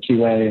test and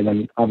QA, and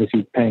then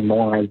obviously paying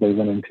more as they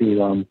went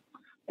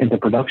into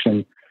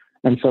production.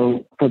 And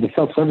so for the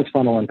self-service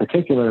funnel in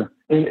particular,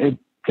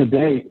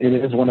 today, it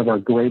is one of our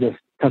greatest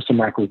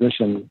customer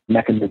acquisition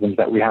mechanisms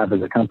that we have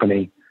as a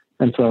company.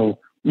 And so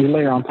you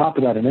layer on top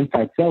of that an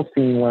inside sales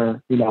team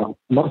where,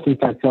 most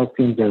inside sales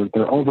teams,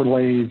 they're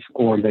overlays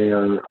or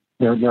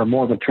they're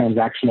more of a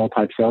transactional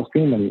type sales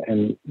team.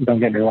 And don't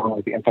get me wrong,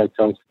 like the inside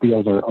sales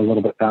deals are a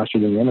little bit faster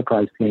than the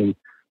enterprise team.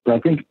 But I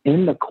think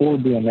in the core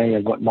DNA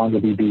of what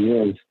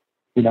MongoDB is,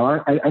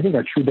 I think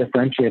our true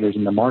differentiators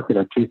in the market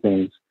are 2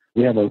 things.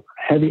 We have a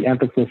heavy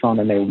emphasis on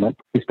enablement.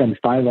 We spend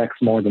 5x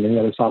more than any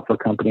other software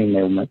company in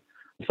enablement.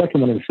 The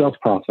second one is the sales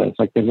process.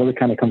 Like, it really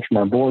kind of comes from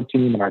our board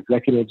team and our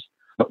executives,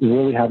 but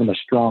really having a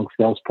strong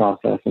sales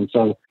process. And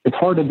so it's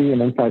hard to be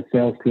an inside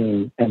sales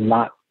team and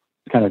not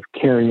kind of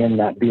carry in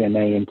that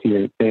DNA into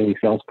your daily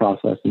sales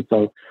process. And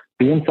so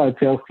the inside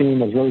sales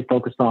team is really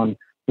focused on,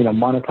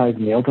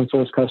 monetizing the open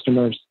source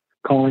customers,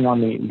 calling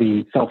on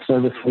the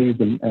self-service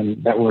leads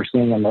and that we're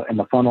seeing in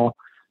the funnel,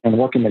 and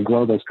working to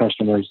grow those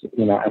customers,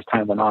 as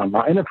time went on.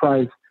 Now,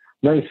 enterprise,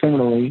 very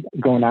similarly,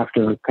 going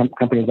after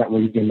companies that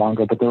were using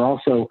Mongo, but they're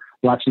also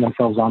latching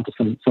themselves onto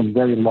some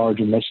very large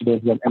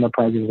initiatives that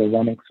enterprises are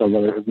running. So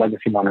whether it's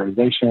legacy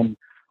modernization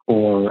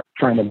or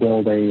trying to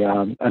build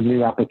a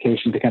new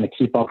application to kind of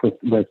keep up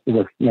with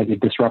maybe a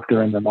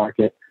disruptor in the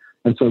market.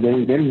 And so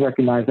they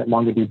recognize that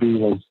MongoDB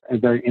was a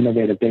very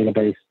innovative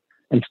database,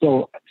 and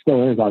still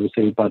is,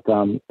 obviously, but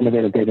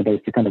innovative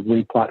database to kind of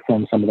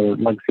re-platform some of their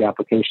legacy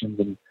applications.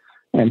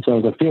 And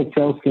so the field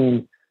sales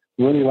team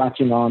really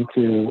latching on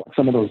to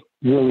some of those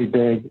really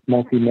big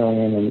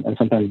multi-million and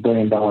sometimes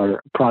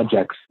billion-dollar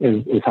projects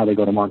is how they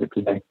go to market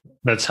today.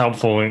 That's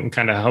helpful and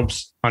kind of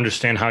helps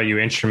understand how you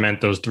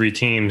instrument those 3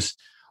 teams.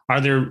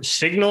 Are there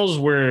signals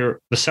where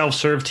the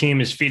self-serve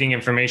team is feeding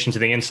information to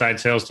the inside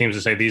sales teams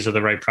to say, these are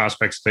the right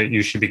prospects that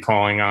you should be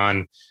calling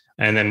on?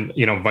 And then,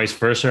 vice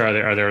versa,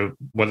 are there,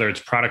 whether it's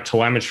product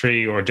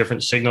telemetry or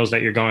different signals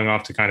that you're going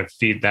off to kind of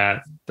feed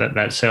that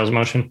sales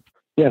motion?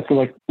 Yeah,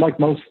 so like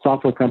most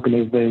software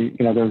companies, there's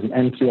an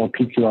NQL,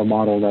 PQL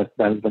model that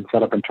has been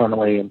set up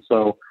internally. And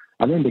so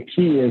I think the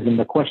key is, and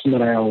the question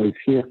that I always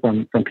hear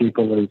from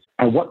people is,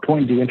 at what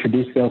point do you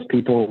introduce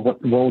salespeople?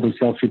 What role do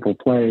salespeople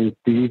play?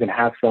 Do you even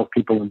have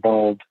salespeople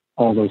involved?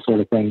 All those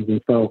sort of things.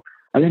 And so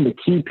I think the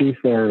key piece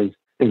there is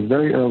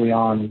very early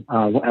on,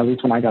 at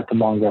least when I got to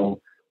Mongo,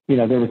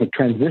 there was a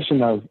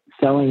transition of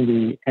selling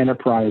the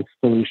enterprise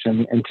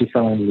solution into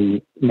selling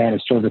the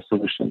managed service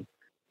solution.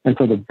 And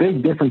so the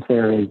big difference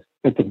there is,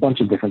 it's a bunch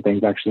of different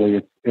things,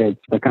 actually. It's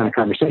the kind of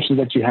conversations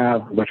that you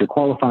have, what you're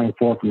qualifying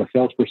for from a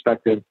sales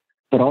perspective,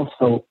 but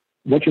also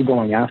what you're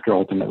going after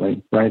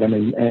ultimately, right? I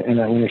mean, and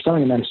when you're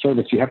selling a managed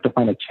service, you have to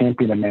find a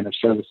champion of managed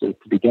services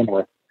to begin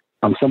with,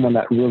 someone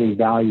that really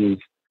values,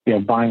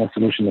 buying a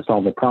solution to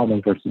solve the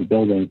problem versus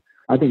building.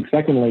 I think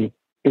secondly,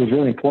 it was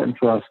really important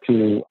for us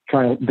to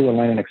try to do a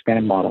land and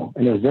expand model.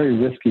 And it was very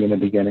risky in the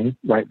beginning,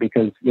 right?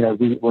 Because,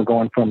 we were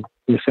going from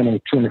sending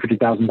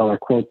 $250,000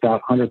 quotes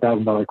out,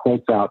 $100,000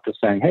 quotes out, to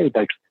saying, hey,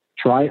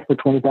 try it for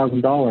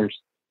 $20,000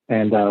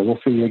 and we'll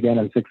see you again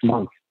in 6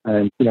 months.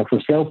 And, for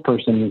a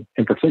salesperson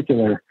in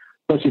particular,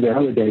 especially the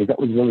early days, that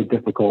was really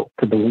difficult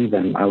to believe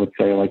in, I would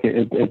say. Like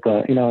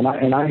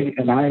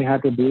and I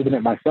had to believe in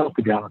it myself,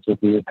 to be honest with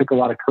you. It took a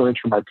lot of courage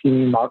from our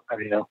team.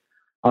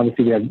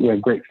 Obviously, we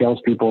had great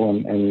salespeople,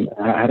 and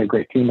I had a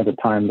great team at the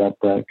time that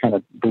kind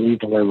of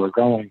believed in where we were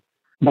going.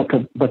 But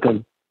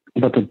to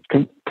But to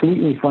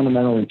completely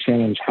fundamentally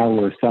change how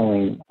we're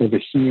selling was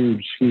a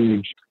huge,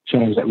 huge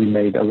change that we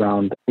made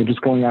around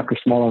just going after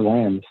smaller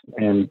lands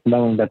and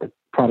knowing that the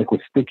product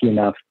was sticky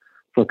enough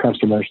for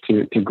customers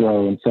to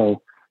grow. And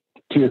so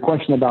to your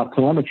question about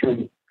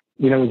telemetry,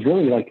 it was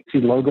really like see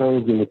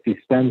logos, we would see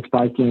spend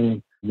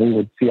spiking, we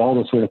would see all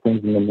those sort of things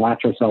and then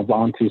latch ourselves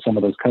onto some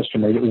of those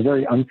customers. It was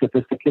very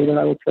unsophisticated,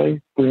 I would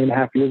say,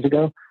 3.5 years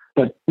ago.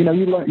 But, you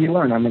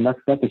learn. I mean, that's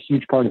a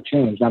huge part of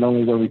change. Not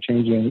only were we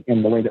changing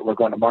in the way that we're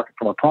going to market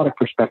from a product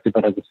perspective,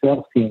 but as a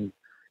sales team,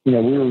 we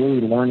were really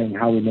learning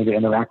how we need to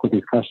interact with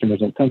these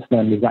customers. And since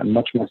then, we've gotten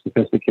much more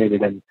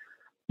sophisticated in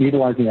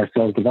utilizing our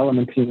sales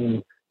development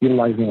team,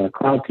 utilizing our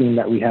cloud team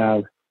that we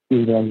have,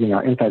 utilizing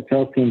our inside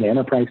sales team, the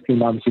enterprise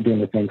team, obviously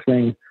doing the same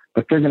thing,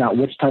 but figuring out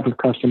which type of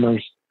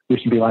customers we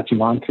should be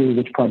latching onto,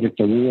 which projects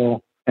are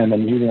real, and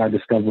then using our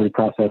discovery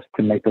process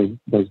to make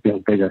those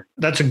deals bigger.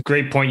 That's a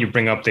great point you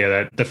bring up there,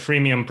 that the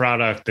freemium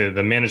product, the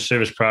managed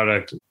service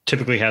product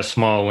typically has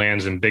small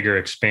lands and bigger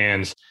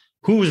expands.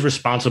 Who is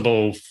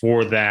responsible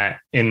for that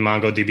in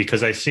MongoDB?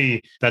 Because I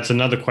see that's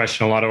another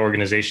question a lot of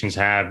organizations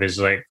have is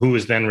like, who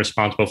is then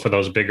responsible for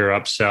those bigger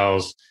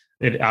upsells?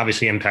 It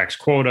obviously impacts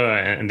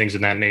quota and things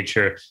of that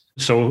nature.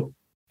 So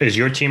is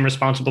your team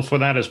responsible for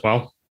that as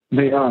well?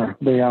 They are.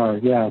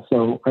 Yeah.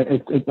 So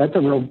that's a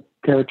real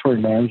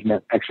territory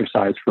management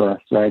exercise for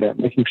us, right?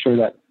 Making sure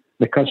that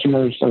the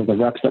customers or the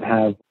reps that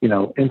have,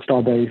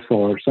 install base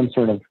or some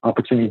sort of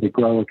opportunity to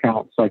grow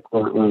accounts, like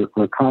we're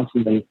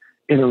constantly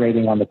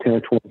iterating on the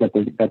territories that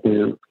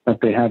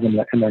they have in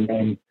their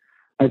name.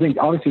 I think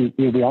obviously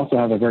we also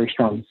have a very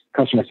strong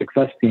customer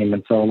success team,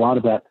 and so a lot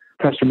of that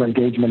customer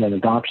engagement and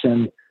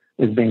adoption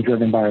is being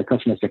driven by our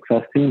customer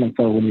success team. And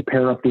so when you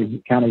pair up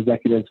the account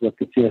executives with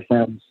the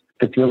CSMs,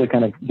 it's really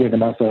kind of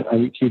given us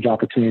a huge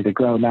opportunity to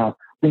grow. Now,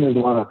 I think there's a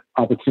lot of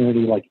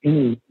opportunity, like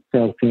any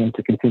sales team,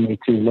 to continue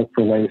to look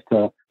for ways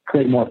to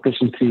create more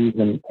efficiencies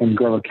and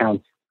grow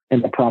accounts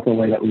in the proper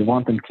way that we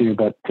want them to.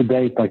 But to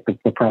date, like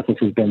the process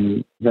has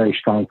been very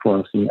strong for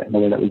us in the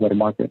way that we go to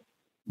market.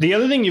 The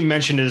other thing you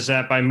mentioned is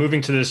that by moving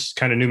to this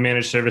kind of new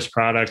managed service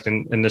product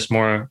and this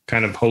more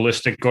kind of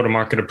holistic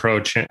go-to-market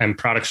approach and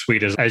product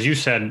suite, as you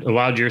said,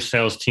 allowed your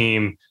sales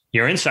team,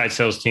 your inside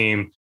sales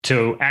team,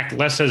 to act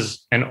less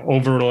as an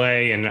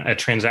overlay and a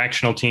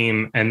transactional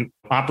team and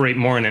operate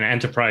more in an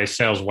enterprise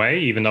sales way,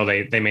 even though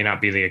they may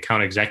not be the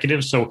account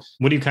executives. So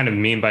what do you kind of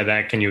mean by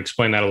that? Can you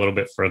explain that a little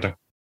bit further?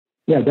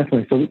 Yeah,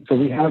 definitely. So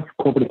we have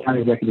corporate account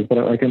executives, but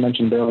like I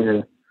mentioned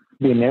earlier,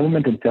 the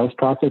enablement and sales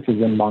process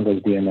is in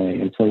Mongo's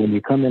DNA. And so when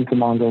you come into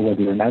Mongo,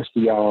 whether you're an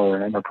SDR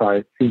or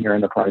an senior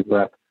enterprise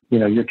rep,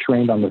 you're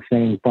trained on the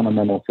same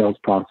fundamental sales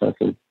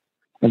processes.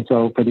 And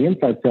so for the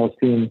inside sales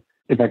team,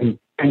 if I can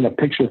paint a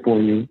picture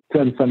for you,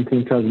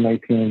 2017,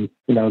 2018,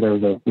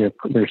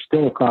 there's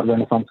still a cloud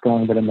renaissance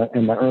going, but in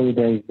the early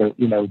days, there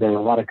were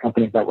a lot of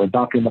companies that were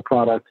adopting the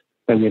product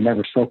that we had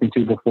never spoken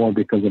to before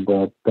because of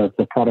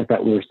the product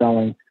that we were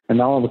selling.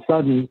 And all of a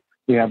sudden,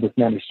 we have this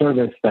managed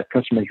service that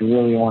customers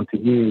really want to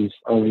use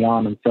early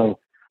on. And so,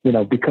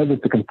 because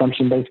it's a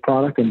consumption-based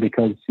product and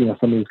because, some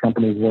of these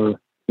companies were,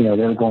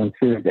 they're going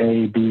Series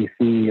A, B,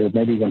 C, or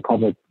maybe even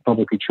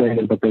publicly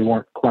traded, but they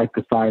weren't quite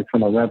the size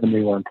from a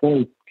revenue or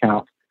employee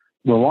count,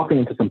 we're walking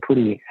into some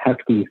pretty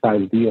hefty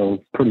size deals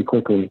pretty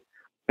quickly.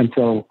 And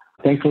so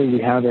thankfully we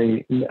have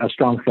a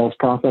strong sales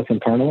process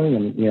internally,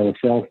 and, the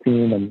sales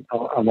team and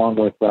along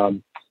with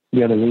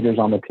the other leaders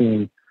on the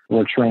team,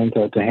 we're trained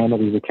to handle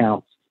these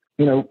accounts.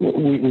 We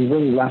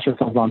really latch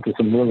ourselves onto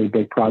some really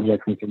big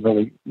projects and some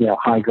really,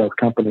 high growth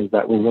companies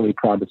that we're really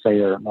proud to say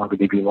are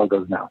MongoDB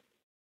logos now.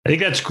 I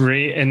think that's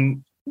great.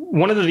 And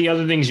one of the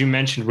other things you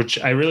mentioned, which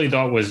I really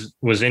thought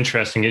was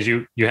interesting, is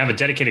you have a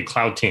dedicated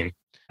cloud team,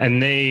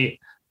 and they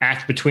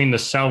act between the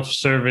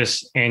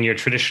self-service and your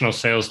traditional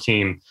sales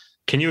team.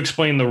 Can you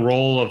explain the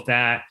role of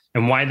that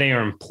and why they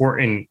are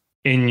important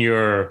in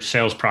your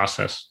sales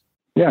process?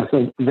 Yeah.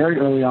 So very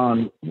early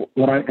on,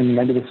 and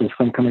maybe this was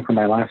coming from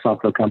my last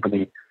software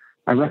company,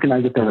 I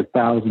recognized that there were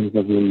thousands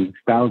of leads,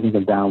 thousands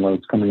of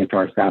downloads coming into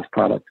our SaaS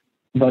product.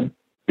 But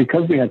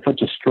because we had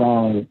such a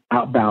strong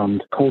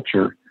outbound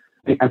culture,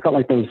 I felt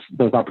like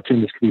those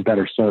opportunities could be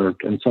better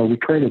served. And so we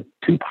created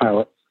two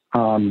pilots.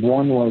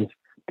 One was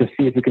to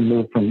see if we can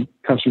move from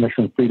customers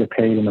from free to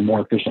paid in a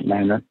more efficient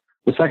manner.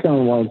 The second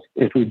one was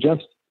if we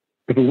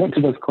went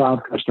to those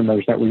cloud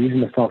customers that were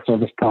using the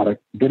self-service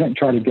product, didn't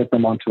try to get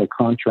them onto a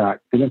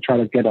contract, didn't try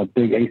to get a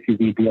big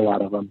ACV deal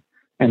out of them,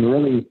 and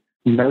really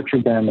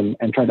nurture them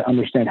and try to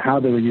understand how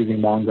they were using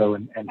Mongo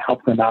and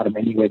help them out in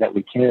any way that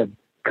we could.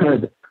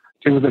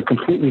 It was a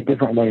completely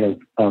different way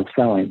of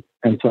selling.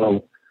 And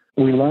so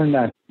we learned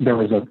that there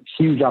was a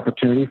huge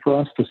opportunity for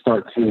us to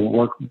start to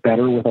work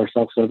better with our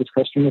self-service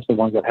customers, the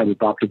ones that had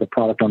adopted the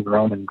product on their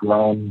own and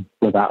grown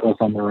with Atlas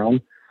on their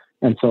own.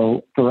 And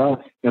so for us,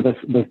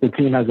 the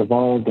team has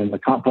evolved and the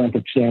comp plans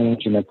have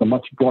changed, and it's a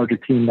much larger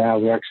team now.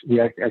 We actually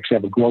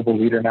have a global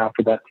leader now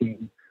for that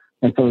team.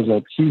 And so there's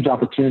a huge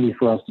opportunity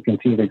for us to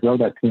continue to grow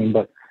that team.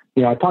 But,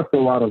 I talked to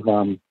a lot of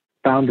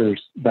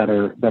founders that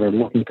are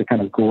looking to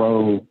kind of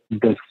grow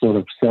this sort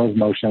of sales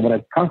motion. What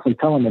I constantly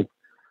tell them is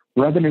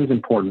revenue is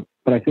important,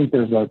 but I think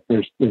there's a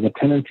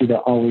tendency to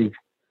always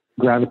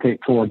gravitate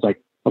towards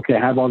like, okay, I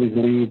have all these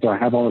leads or I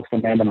have all this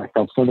demand in my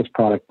self-service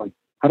product. Like,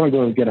 how do I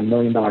go get $1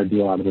 million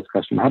deal out of this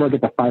customer? How do I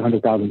get the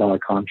 $500,000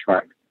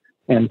 contract?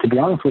 And to be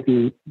honest with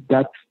you,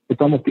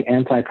 it's almost the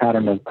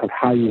anti-pattern of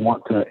how you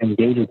want to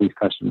engage with these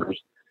customers.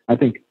 I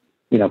think,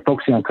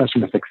 focusing on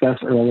customer success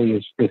early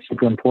is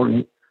super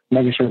important.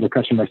 Making sure the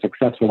customer is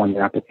successful on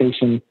your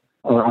application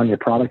or on your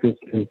product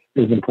is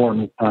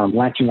important.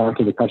 Latching on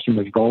to the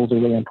customer's goals are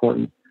really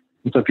important.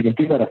 And so if you can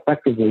do that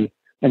effectively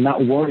and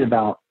not worry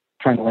about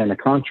trying to land a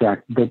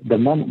contract, the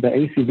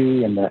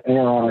ACV and the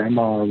ARR,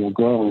 MRR will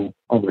grow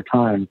over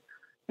time.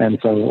 And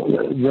so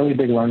really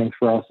big learnings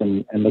for us,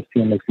 and this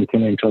team is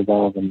continuing to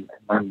evolve and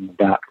learn and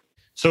adapt.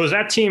 So is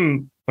that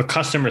team a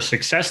customer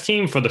success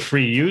team for the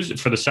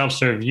for the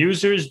self-serve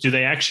users? Do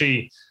they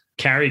actually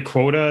carry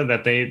quota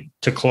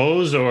to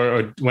close,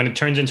 or when it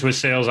turns into a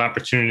sales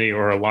opportunity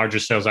or a larger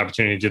sales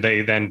opportunity, do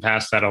they then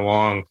pass that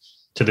along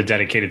to the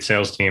dedicated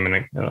sales team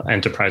and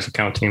enterprise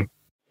account team?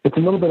 It's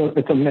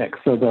a mix.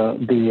 So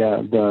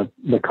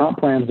the comp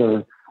plans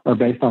are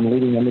based on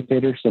leading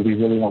indicators. So we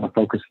really want to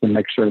focus and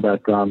make sure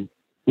that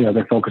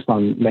they're focused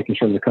on making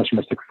sure the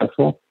customer is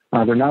successful.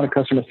 They're not a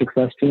customer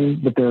success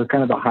team, but they're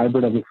kind of a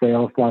hybrid of the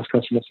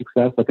sales/customer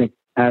success. I think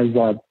as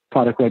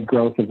product-led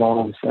growth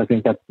evolves, I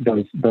think that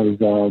those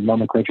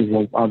nomenclatures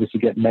will obviously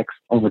get mixed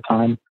over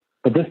time.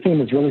 But this team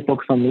is really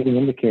focused on leading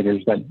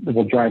indicators that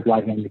will drive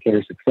lagging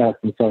indicator success.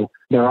 And so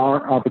there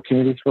are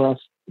opportunities for us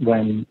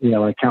when an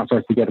account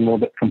starts to get a little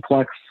bit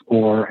complex,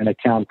 or an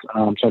account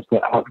starts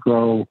to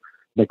outgrow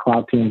the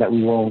cloud team, that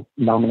we will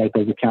nominate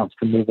those accounts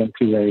to move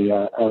into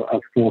a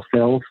full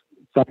sales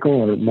cycle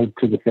or move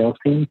to the sales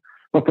team.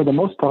 But for the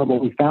most part,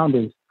 what we found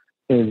is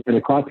that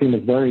the cloud team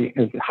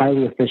is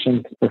highly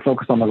efficient. They're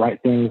focused on the right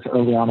things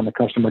early on in the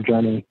customer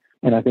journey.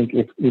 And I think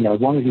as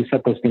long as you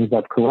set those things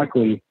up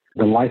correctly,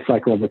 the life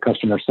cycle of the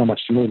customer is so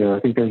much smoother. I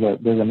think there's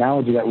an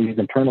analogy that we use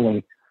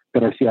internally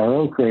that our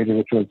CRO created,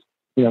 which was,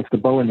 it's the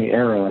bow and the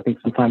arrow. I think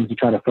sometimes you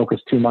try to focus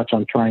too much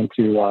on trying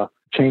to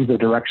change the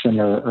direction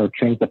or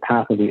change the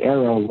path of the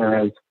arrow,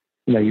 whereas,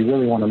 you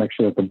really want to make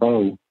sure that the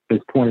bow is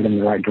pointed in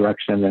the right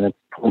direction and it's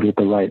pulled with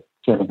the right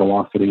sort of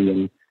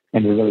velocity,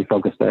 and you're really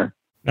focused there.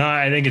 No,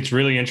 I think it's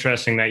really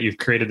interesting that you've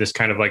created this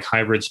kind of like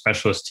hybrid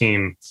specialist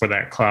team for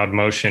that cloud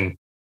motion.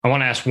 I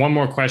want to ask one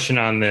more question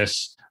on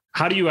this.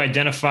 How do you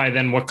identify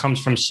then what comes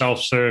from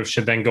self-serve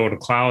should then go to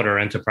cloud or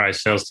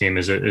enterprise sales team?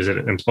 Is it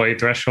employee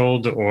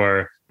threshold,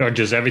 or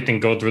does everything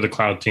go through the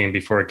cloud team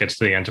before it gets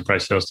to the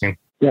enterprise sales team?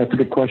 Yeah, it's a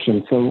good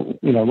question. So,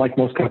 like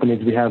most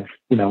companies, we have,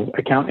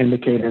 account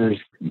indicators,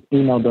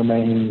 email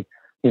domain,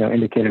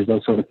 indicators,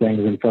 those sort of things.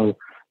 And so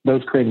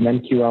those create an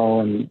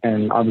MQL,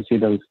 and obviously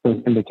those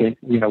indicate,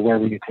 where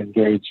we need to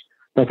engage.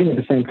 But I think at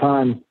the same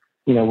time,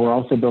 we're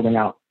also building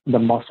out the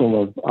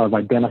muscle of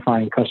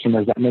identifying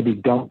customers that maybe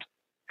don't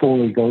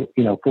fully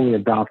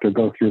adopt or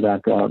go through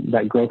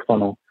that growth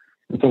funnel.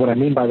 And so what I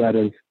mean by that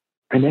is,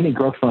 in any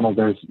growth funnel,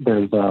 there's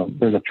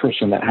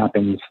attrition that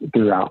happens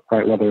throughout,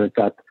 right? Whether it's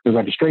at the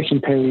registration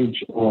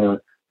page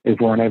or if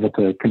we're unable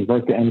to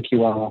convert the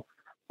MQL.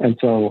 And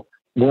so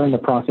we're in the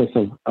process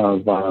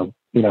of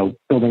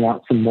building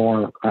out some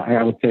more,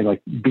 I would say,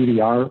 like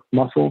BDR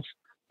muscles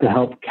to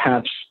help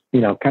catch,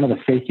 kind of a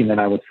safety net,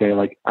 I would say,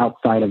 like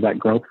outside of that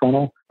growth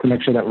funnel, to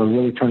make sure that we're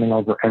really turning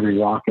over every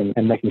rock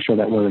and making sure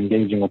that we're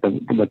engaging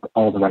with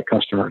all the right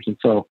customers. And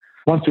so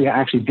once we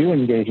actually do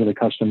engage with a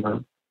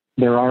customer,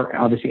 there are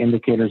obviously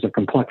indicators of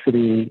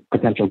complexity,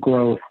 potential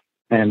growth,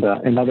 and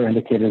other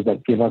indicators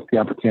that give us the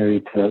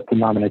opportunity to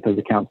nominate those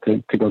accounts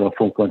to go to a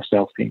full-fledged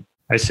sales team.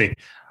 I see.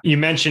 You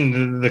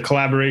mentioned the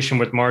collaboration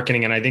with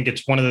marketing, and I think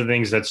it's one of the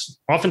things that's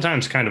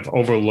oftentimes kind of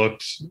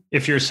overlooked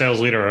if you're a sales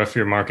leader or if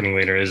you're a marketing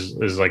leader is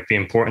like the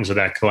importance of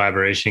that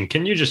collaboration.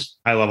 Can you just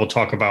high level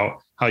talk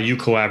about how you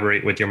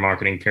collaborate with your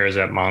marketing peers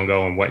at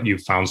Mongo and what you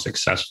found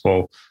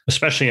successful,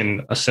 especially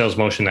in a sales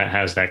motion that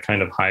has that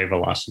kind of high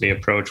velocity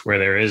approach where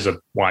there is a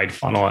wide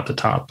funnel at the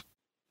top?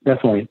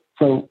 Definitely.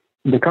 So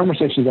the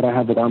conversations that I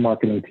have with our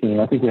marketing team,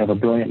 I think we have a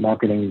brilliant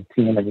marketing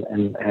team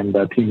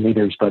and team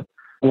leaders, but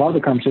a lot of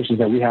the conversations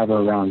that we have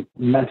are around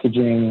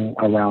messaging,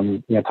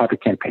 around type of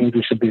campaigns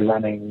we should be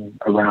running,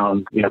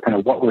 around kind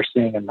of what we're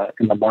seeing in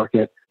the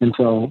market. And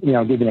so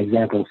I'll give you an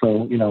example.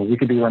 So we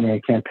could be running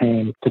a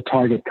campaign to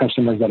target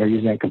customers that are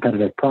using a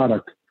competitive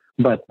product,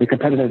 but the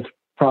competitive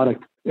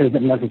product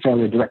isn't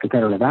necessarily a direct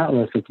competitor of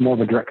Atlas. It's more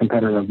of a direct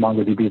competitor of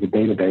MongoDB, the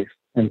database.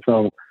 And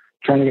so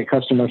trying to get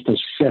customers to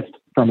shift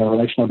from a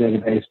relational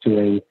database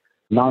to a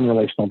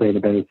non-relational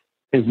database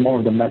is more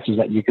of the message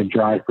that you could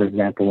drive, for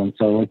example. And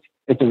so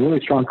it's a really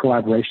strong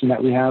collaboration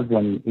that we have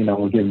when,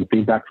 we're giving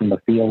feedback from the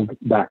field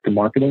back to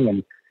marketing,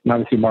 and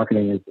obviously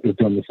marketing is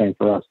doing the same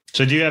for us.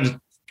 So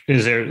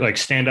is there like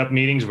stand-up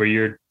meetings where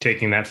you're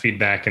taking that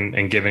feedback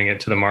and giving it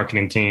to the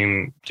marketing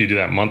team? Do you do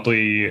that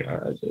monthly?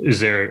 Is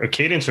there a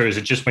cadence, or is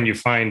it just when you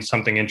find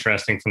something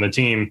interesting from the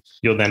team,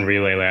 you'll then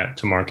relay that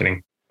to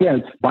marketing? Yeah,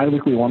 it's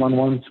bi-weekly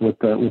one-on-ones with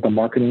the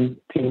marketing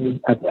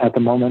team at the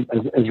moment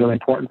is really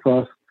important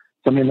for us.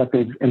 Something that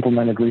they've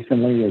implemented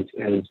recently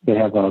is they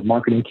have a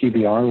marketing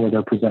QBR where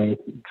they're presenting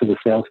to the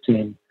sales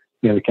team,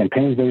 the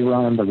campaigns they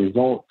run, the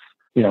results.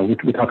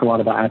 We talk a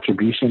lot about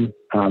attribution,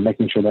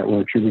 making sure that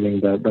we're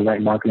attributing the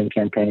right marketing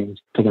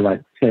campaigns to the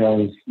right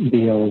sales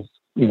deals,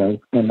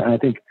 and I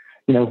think,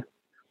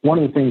 one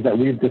of the things that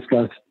we've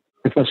discussed,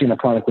 especially in the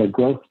product-led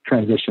growth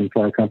transition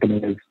for our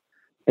company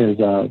is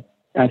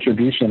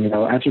attribution.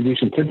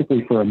 Attribution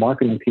typically for a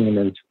marketing team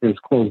is a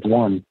closed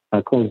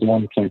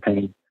one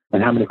campaign,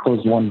 and how many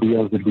closed one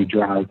deals did we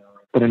drive.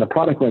 But in a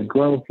product-led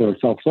growth or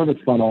self-service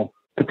funnel,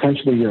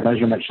 potentially your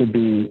measurement should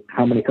be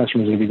how many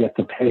customers did we get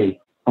to pay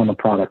on the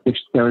product, which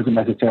there isn't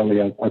necessarily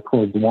a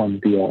closed one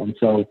deal. And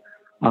so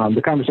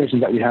the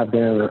conversations that we have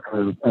there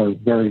are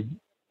very,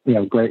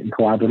 great and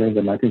collaborative.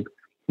 And I think,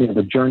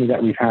 the journey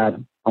that we've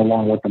had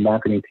along with the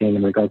marketing team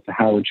in regards to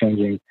how we're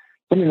changing.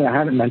 Something that I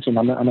haven't mentioned,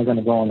 I'm not going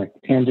to go on a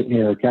tangent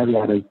here or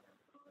caveat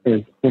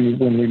is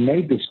when we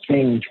made this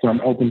change from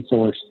open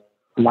source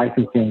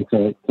licensing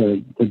to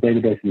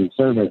databases and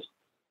service,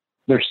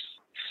 there's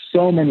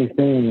so many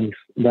things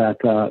that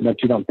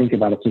you don't think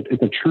about.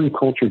 It's a true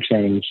culture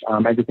change.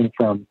 Everything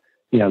from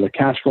the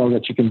cash flow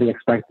that you can be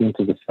expecting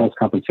to the sales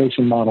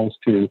compensation models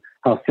to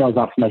how sales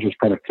ops measures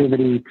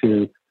productivity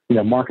to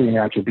marketing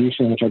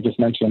attribution, which I just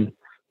mentioned.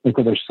 And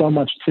so there's so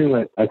much to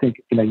it. I think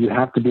you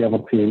have to be able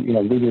to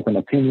lead with an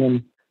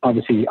opinion,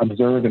 obviously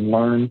observe and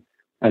learn,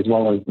 as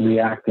well as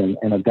react and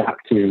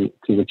adapt to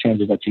the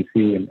changes that you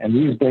see and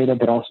use data,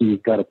 but also use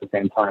gut at the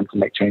same time to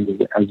make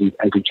changes as you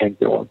change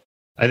the org.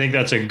 I think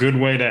that's a good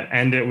way to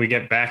end it. We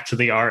get back to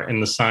the art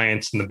and the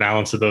science and the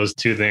balance of those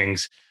two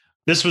things.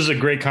 This was a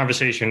great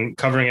conversation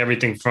covering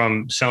everything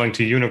from selling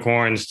to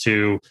unicorns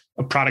to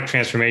a product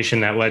transformation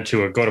that led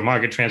to a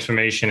go-to-market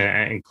transformation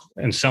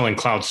and selling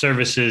cloud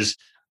services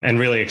and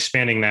really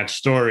expanding that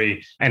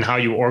story and how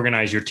you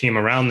organize your team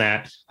around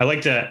that. I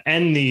like to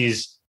end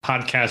these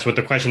podcasts with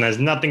a question that has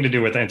nothing to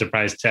do with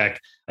enterprise tech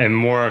and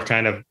more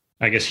kind of,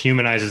 I guess,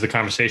 humanizes the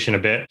conversation a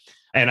bit.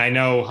 And I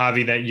know,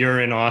 Javi, that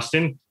you're in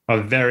Austin, a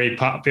very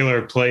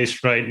popular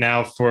place right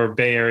now for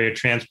Bay Area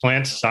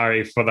transplants.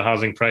 Sorry for the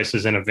housing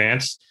prices in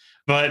advance.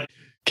 But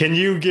can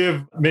you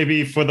give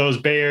maybe for those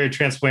Bay Area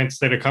transplants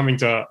that are coming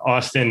to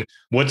Austin,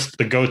 what's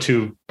the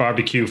go-to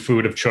barbecue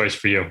food of choice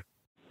for you?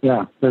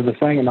 Yeah, there's a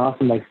saying in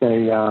Austin, they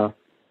say,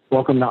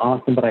 welcome to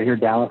Austin, but I hear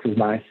Dallas is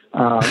nice.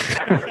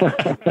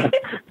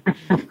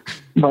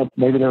 But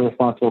maybe they're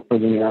responsible for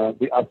the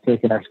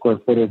uptick in our square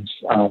footage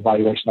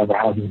valuation of our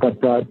houses. But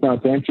no,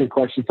 to answer your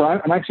question, so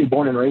I'm actually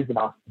born and raised in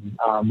Austin,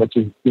 which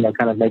is,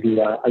 kind of maybe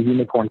a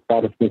unicorn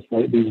status these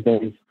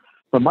days.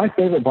 But my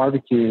favorite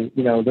barbecue,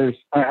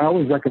 I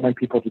always recommend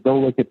people to go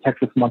look at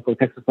Texas Monthly.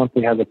 Texas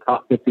Monthly has a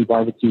top 50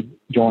 barbecue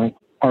joint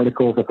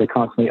articles that they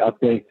constantly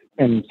update.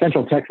 And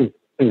Central Texas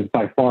is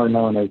by far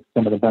known as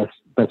some of the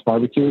best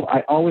barbecue.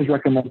 I always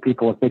recommend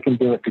people, if they can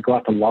do it, to go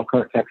out to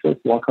Lockhart, Texas.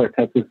 Lockhart,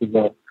 Texas is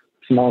a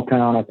small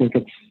town. I think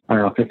it's,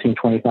 15,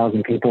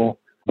 20,000 people,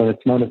 but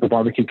it's known as the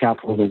barbecue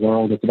capital of the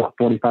world. It's about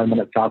 45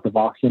 minutes south of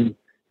Austin.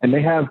 And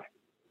they have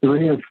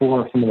 3 or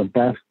 4 of some of the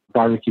best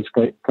barbecue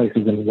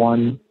places in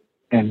one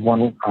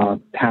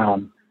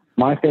town.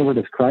 My favorite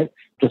is Kreitz,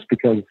 just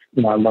because,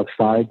 I love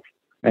sides.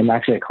 And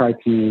actually at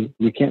Kreitz,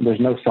 there's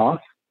no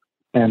sauce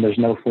and there's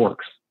no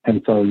forks.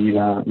 And so you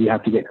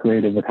have to get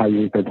creative with how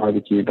you eat their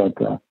barbecue. But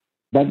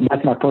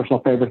that's my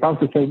personal favorite. If I was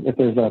to say if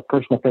there's a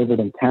personal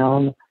favorite in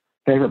town,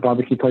 favorite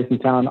barbecue place in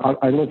town,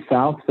 I live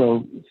south,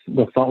 so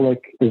the Salt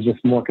Lake is just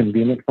more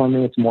convenient for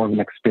me. It's more of an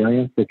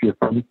experience. If you're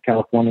from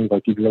California,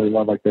 you'd really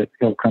love the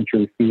hill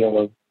country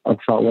feel of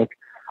Salt Lake.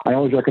 I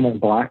always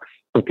recommend Black's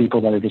for people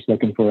that are just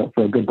looking for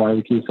a good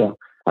barbecue. So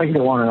I can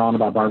go on and on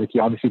about barbecue.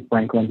 Obviously,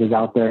 Franklin's is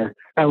out there.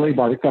 LA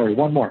barbecue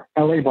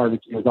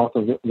is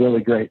also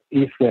really great.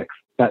 E6.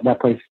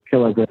 That place,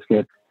 killer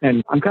brisket.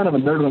 And I'm kind of a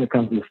nerd when it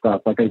comes to this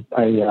stuff.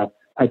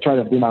 I try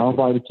to do my own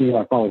barbecue.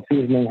 I follow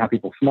seasoning, how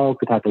people smoke,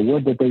 the type of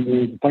wood that they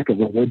use. It's like a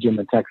religion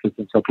in Texas.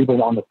 And so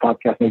people on this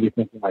podcast may be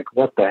thinking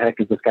what the heck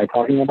is this guy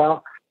talking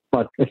about?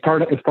 But it's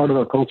part of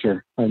our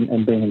culture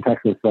and being in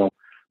Texas. So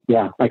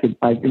yeah,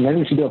 maybe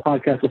we should do a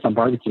podcast with some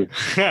barbecue.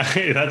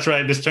 That's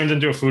right. This turns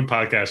into a food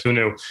podcast. Who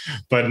knew?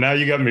 But now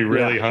you got me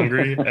really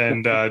hungry.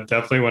 And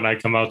definitely when I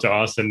come out to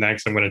Austin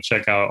next, I'm going to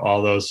check out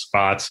all those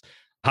spots.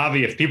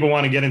 Javi, if people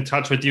want to get in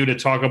touch with you to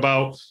talk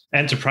about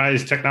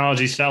enterprise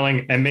technology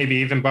selling and maybe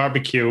even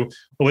barbecue,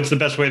 what's the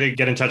best way to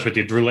get in touch with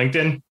you? Through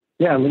LinkedIn?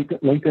 Yeah,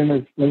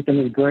 LinkedIn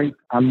is great.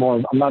 I'm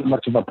not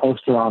much of a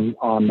poster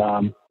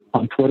on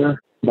Twitter,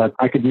 but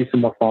I could use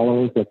some more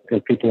followers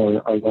if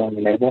people are willing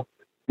and able.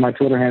 My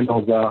Twitter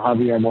handle is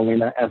Javier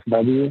Molina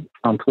SW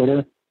on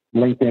Twitter.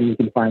 LinkedIn, you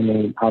can find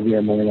me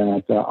Javier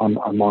Molina on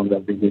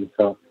MongoDB.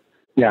 So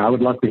yeah, I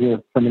would love to hear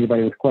from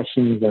anybody with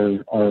questions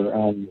and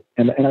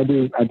I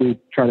do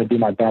try to do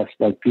my best.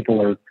 Like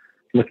people are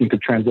looking to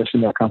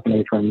transition their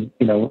company from,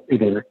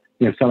 either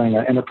selling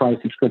an enterprise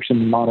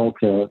subscription model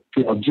to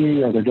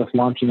PLG, or they're just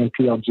launching in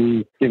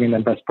PLG, giving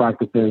them best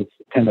practices,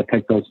 tend to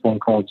take those phone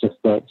calls just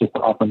to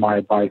offer my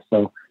advice.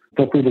 So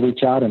feel free to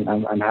reach out, and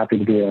I'm happy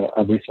to be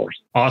a resource.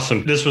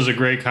 Awesome. This was a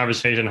great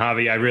conversation,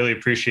 Javi. I really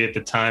appreciate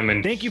the time,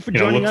 and thank you for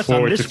joining us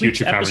on this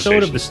week's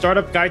episode of the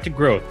Startup Guide to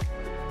Growth.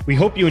 We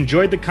hope you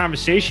enjoyed the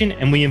conversation,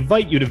 and we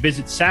invite you to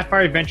visit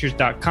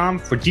sapphireventures.com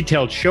for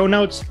detailed show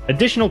notes,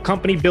 additional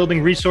company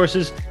building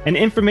resources, and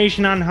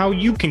information on how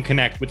you can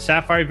connect with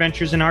Sapphire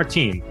Ventures and our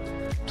team.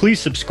 Please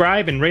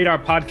subscribe and rate our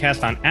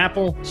podcast on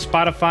Apple,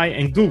 Spotify,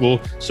 and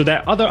Google so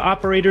that other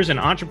operators and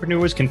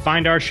entrepreneurs can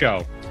find our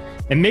show.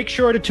 And make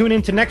sure to tune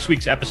into next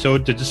week's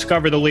episode to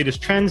discover the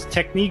latest trends,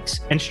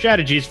 techniques, and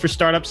strategies for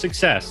startup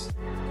success.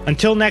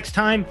 Until next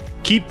time,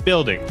 keep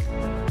building.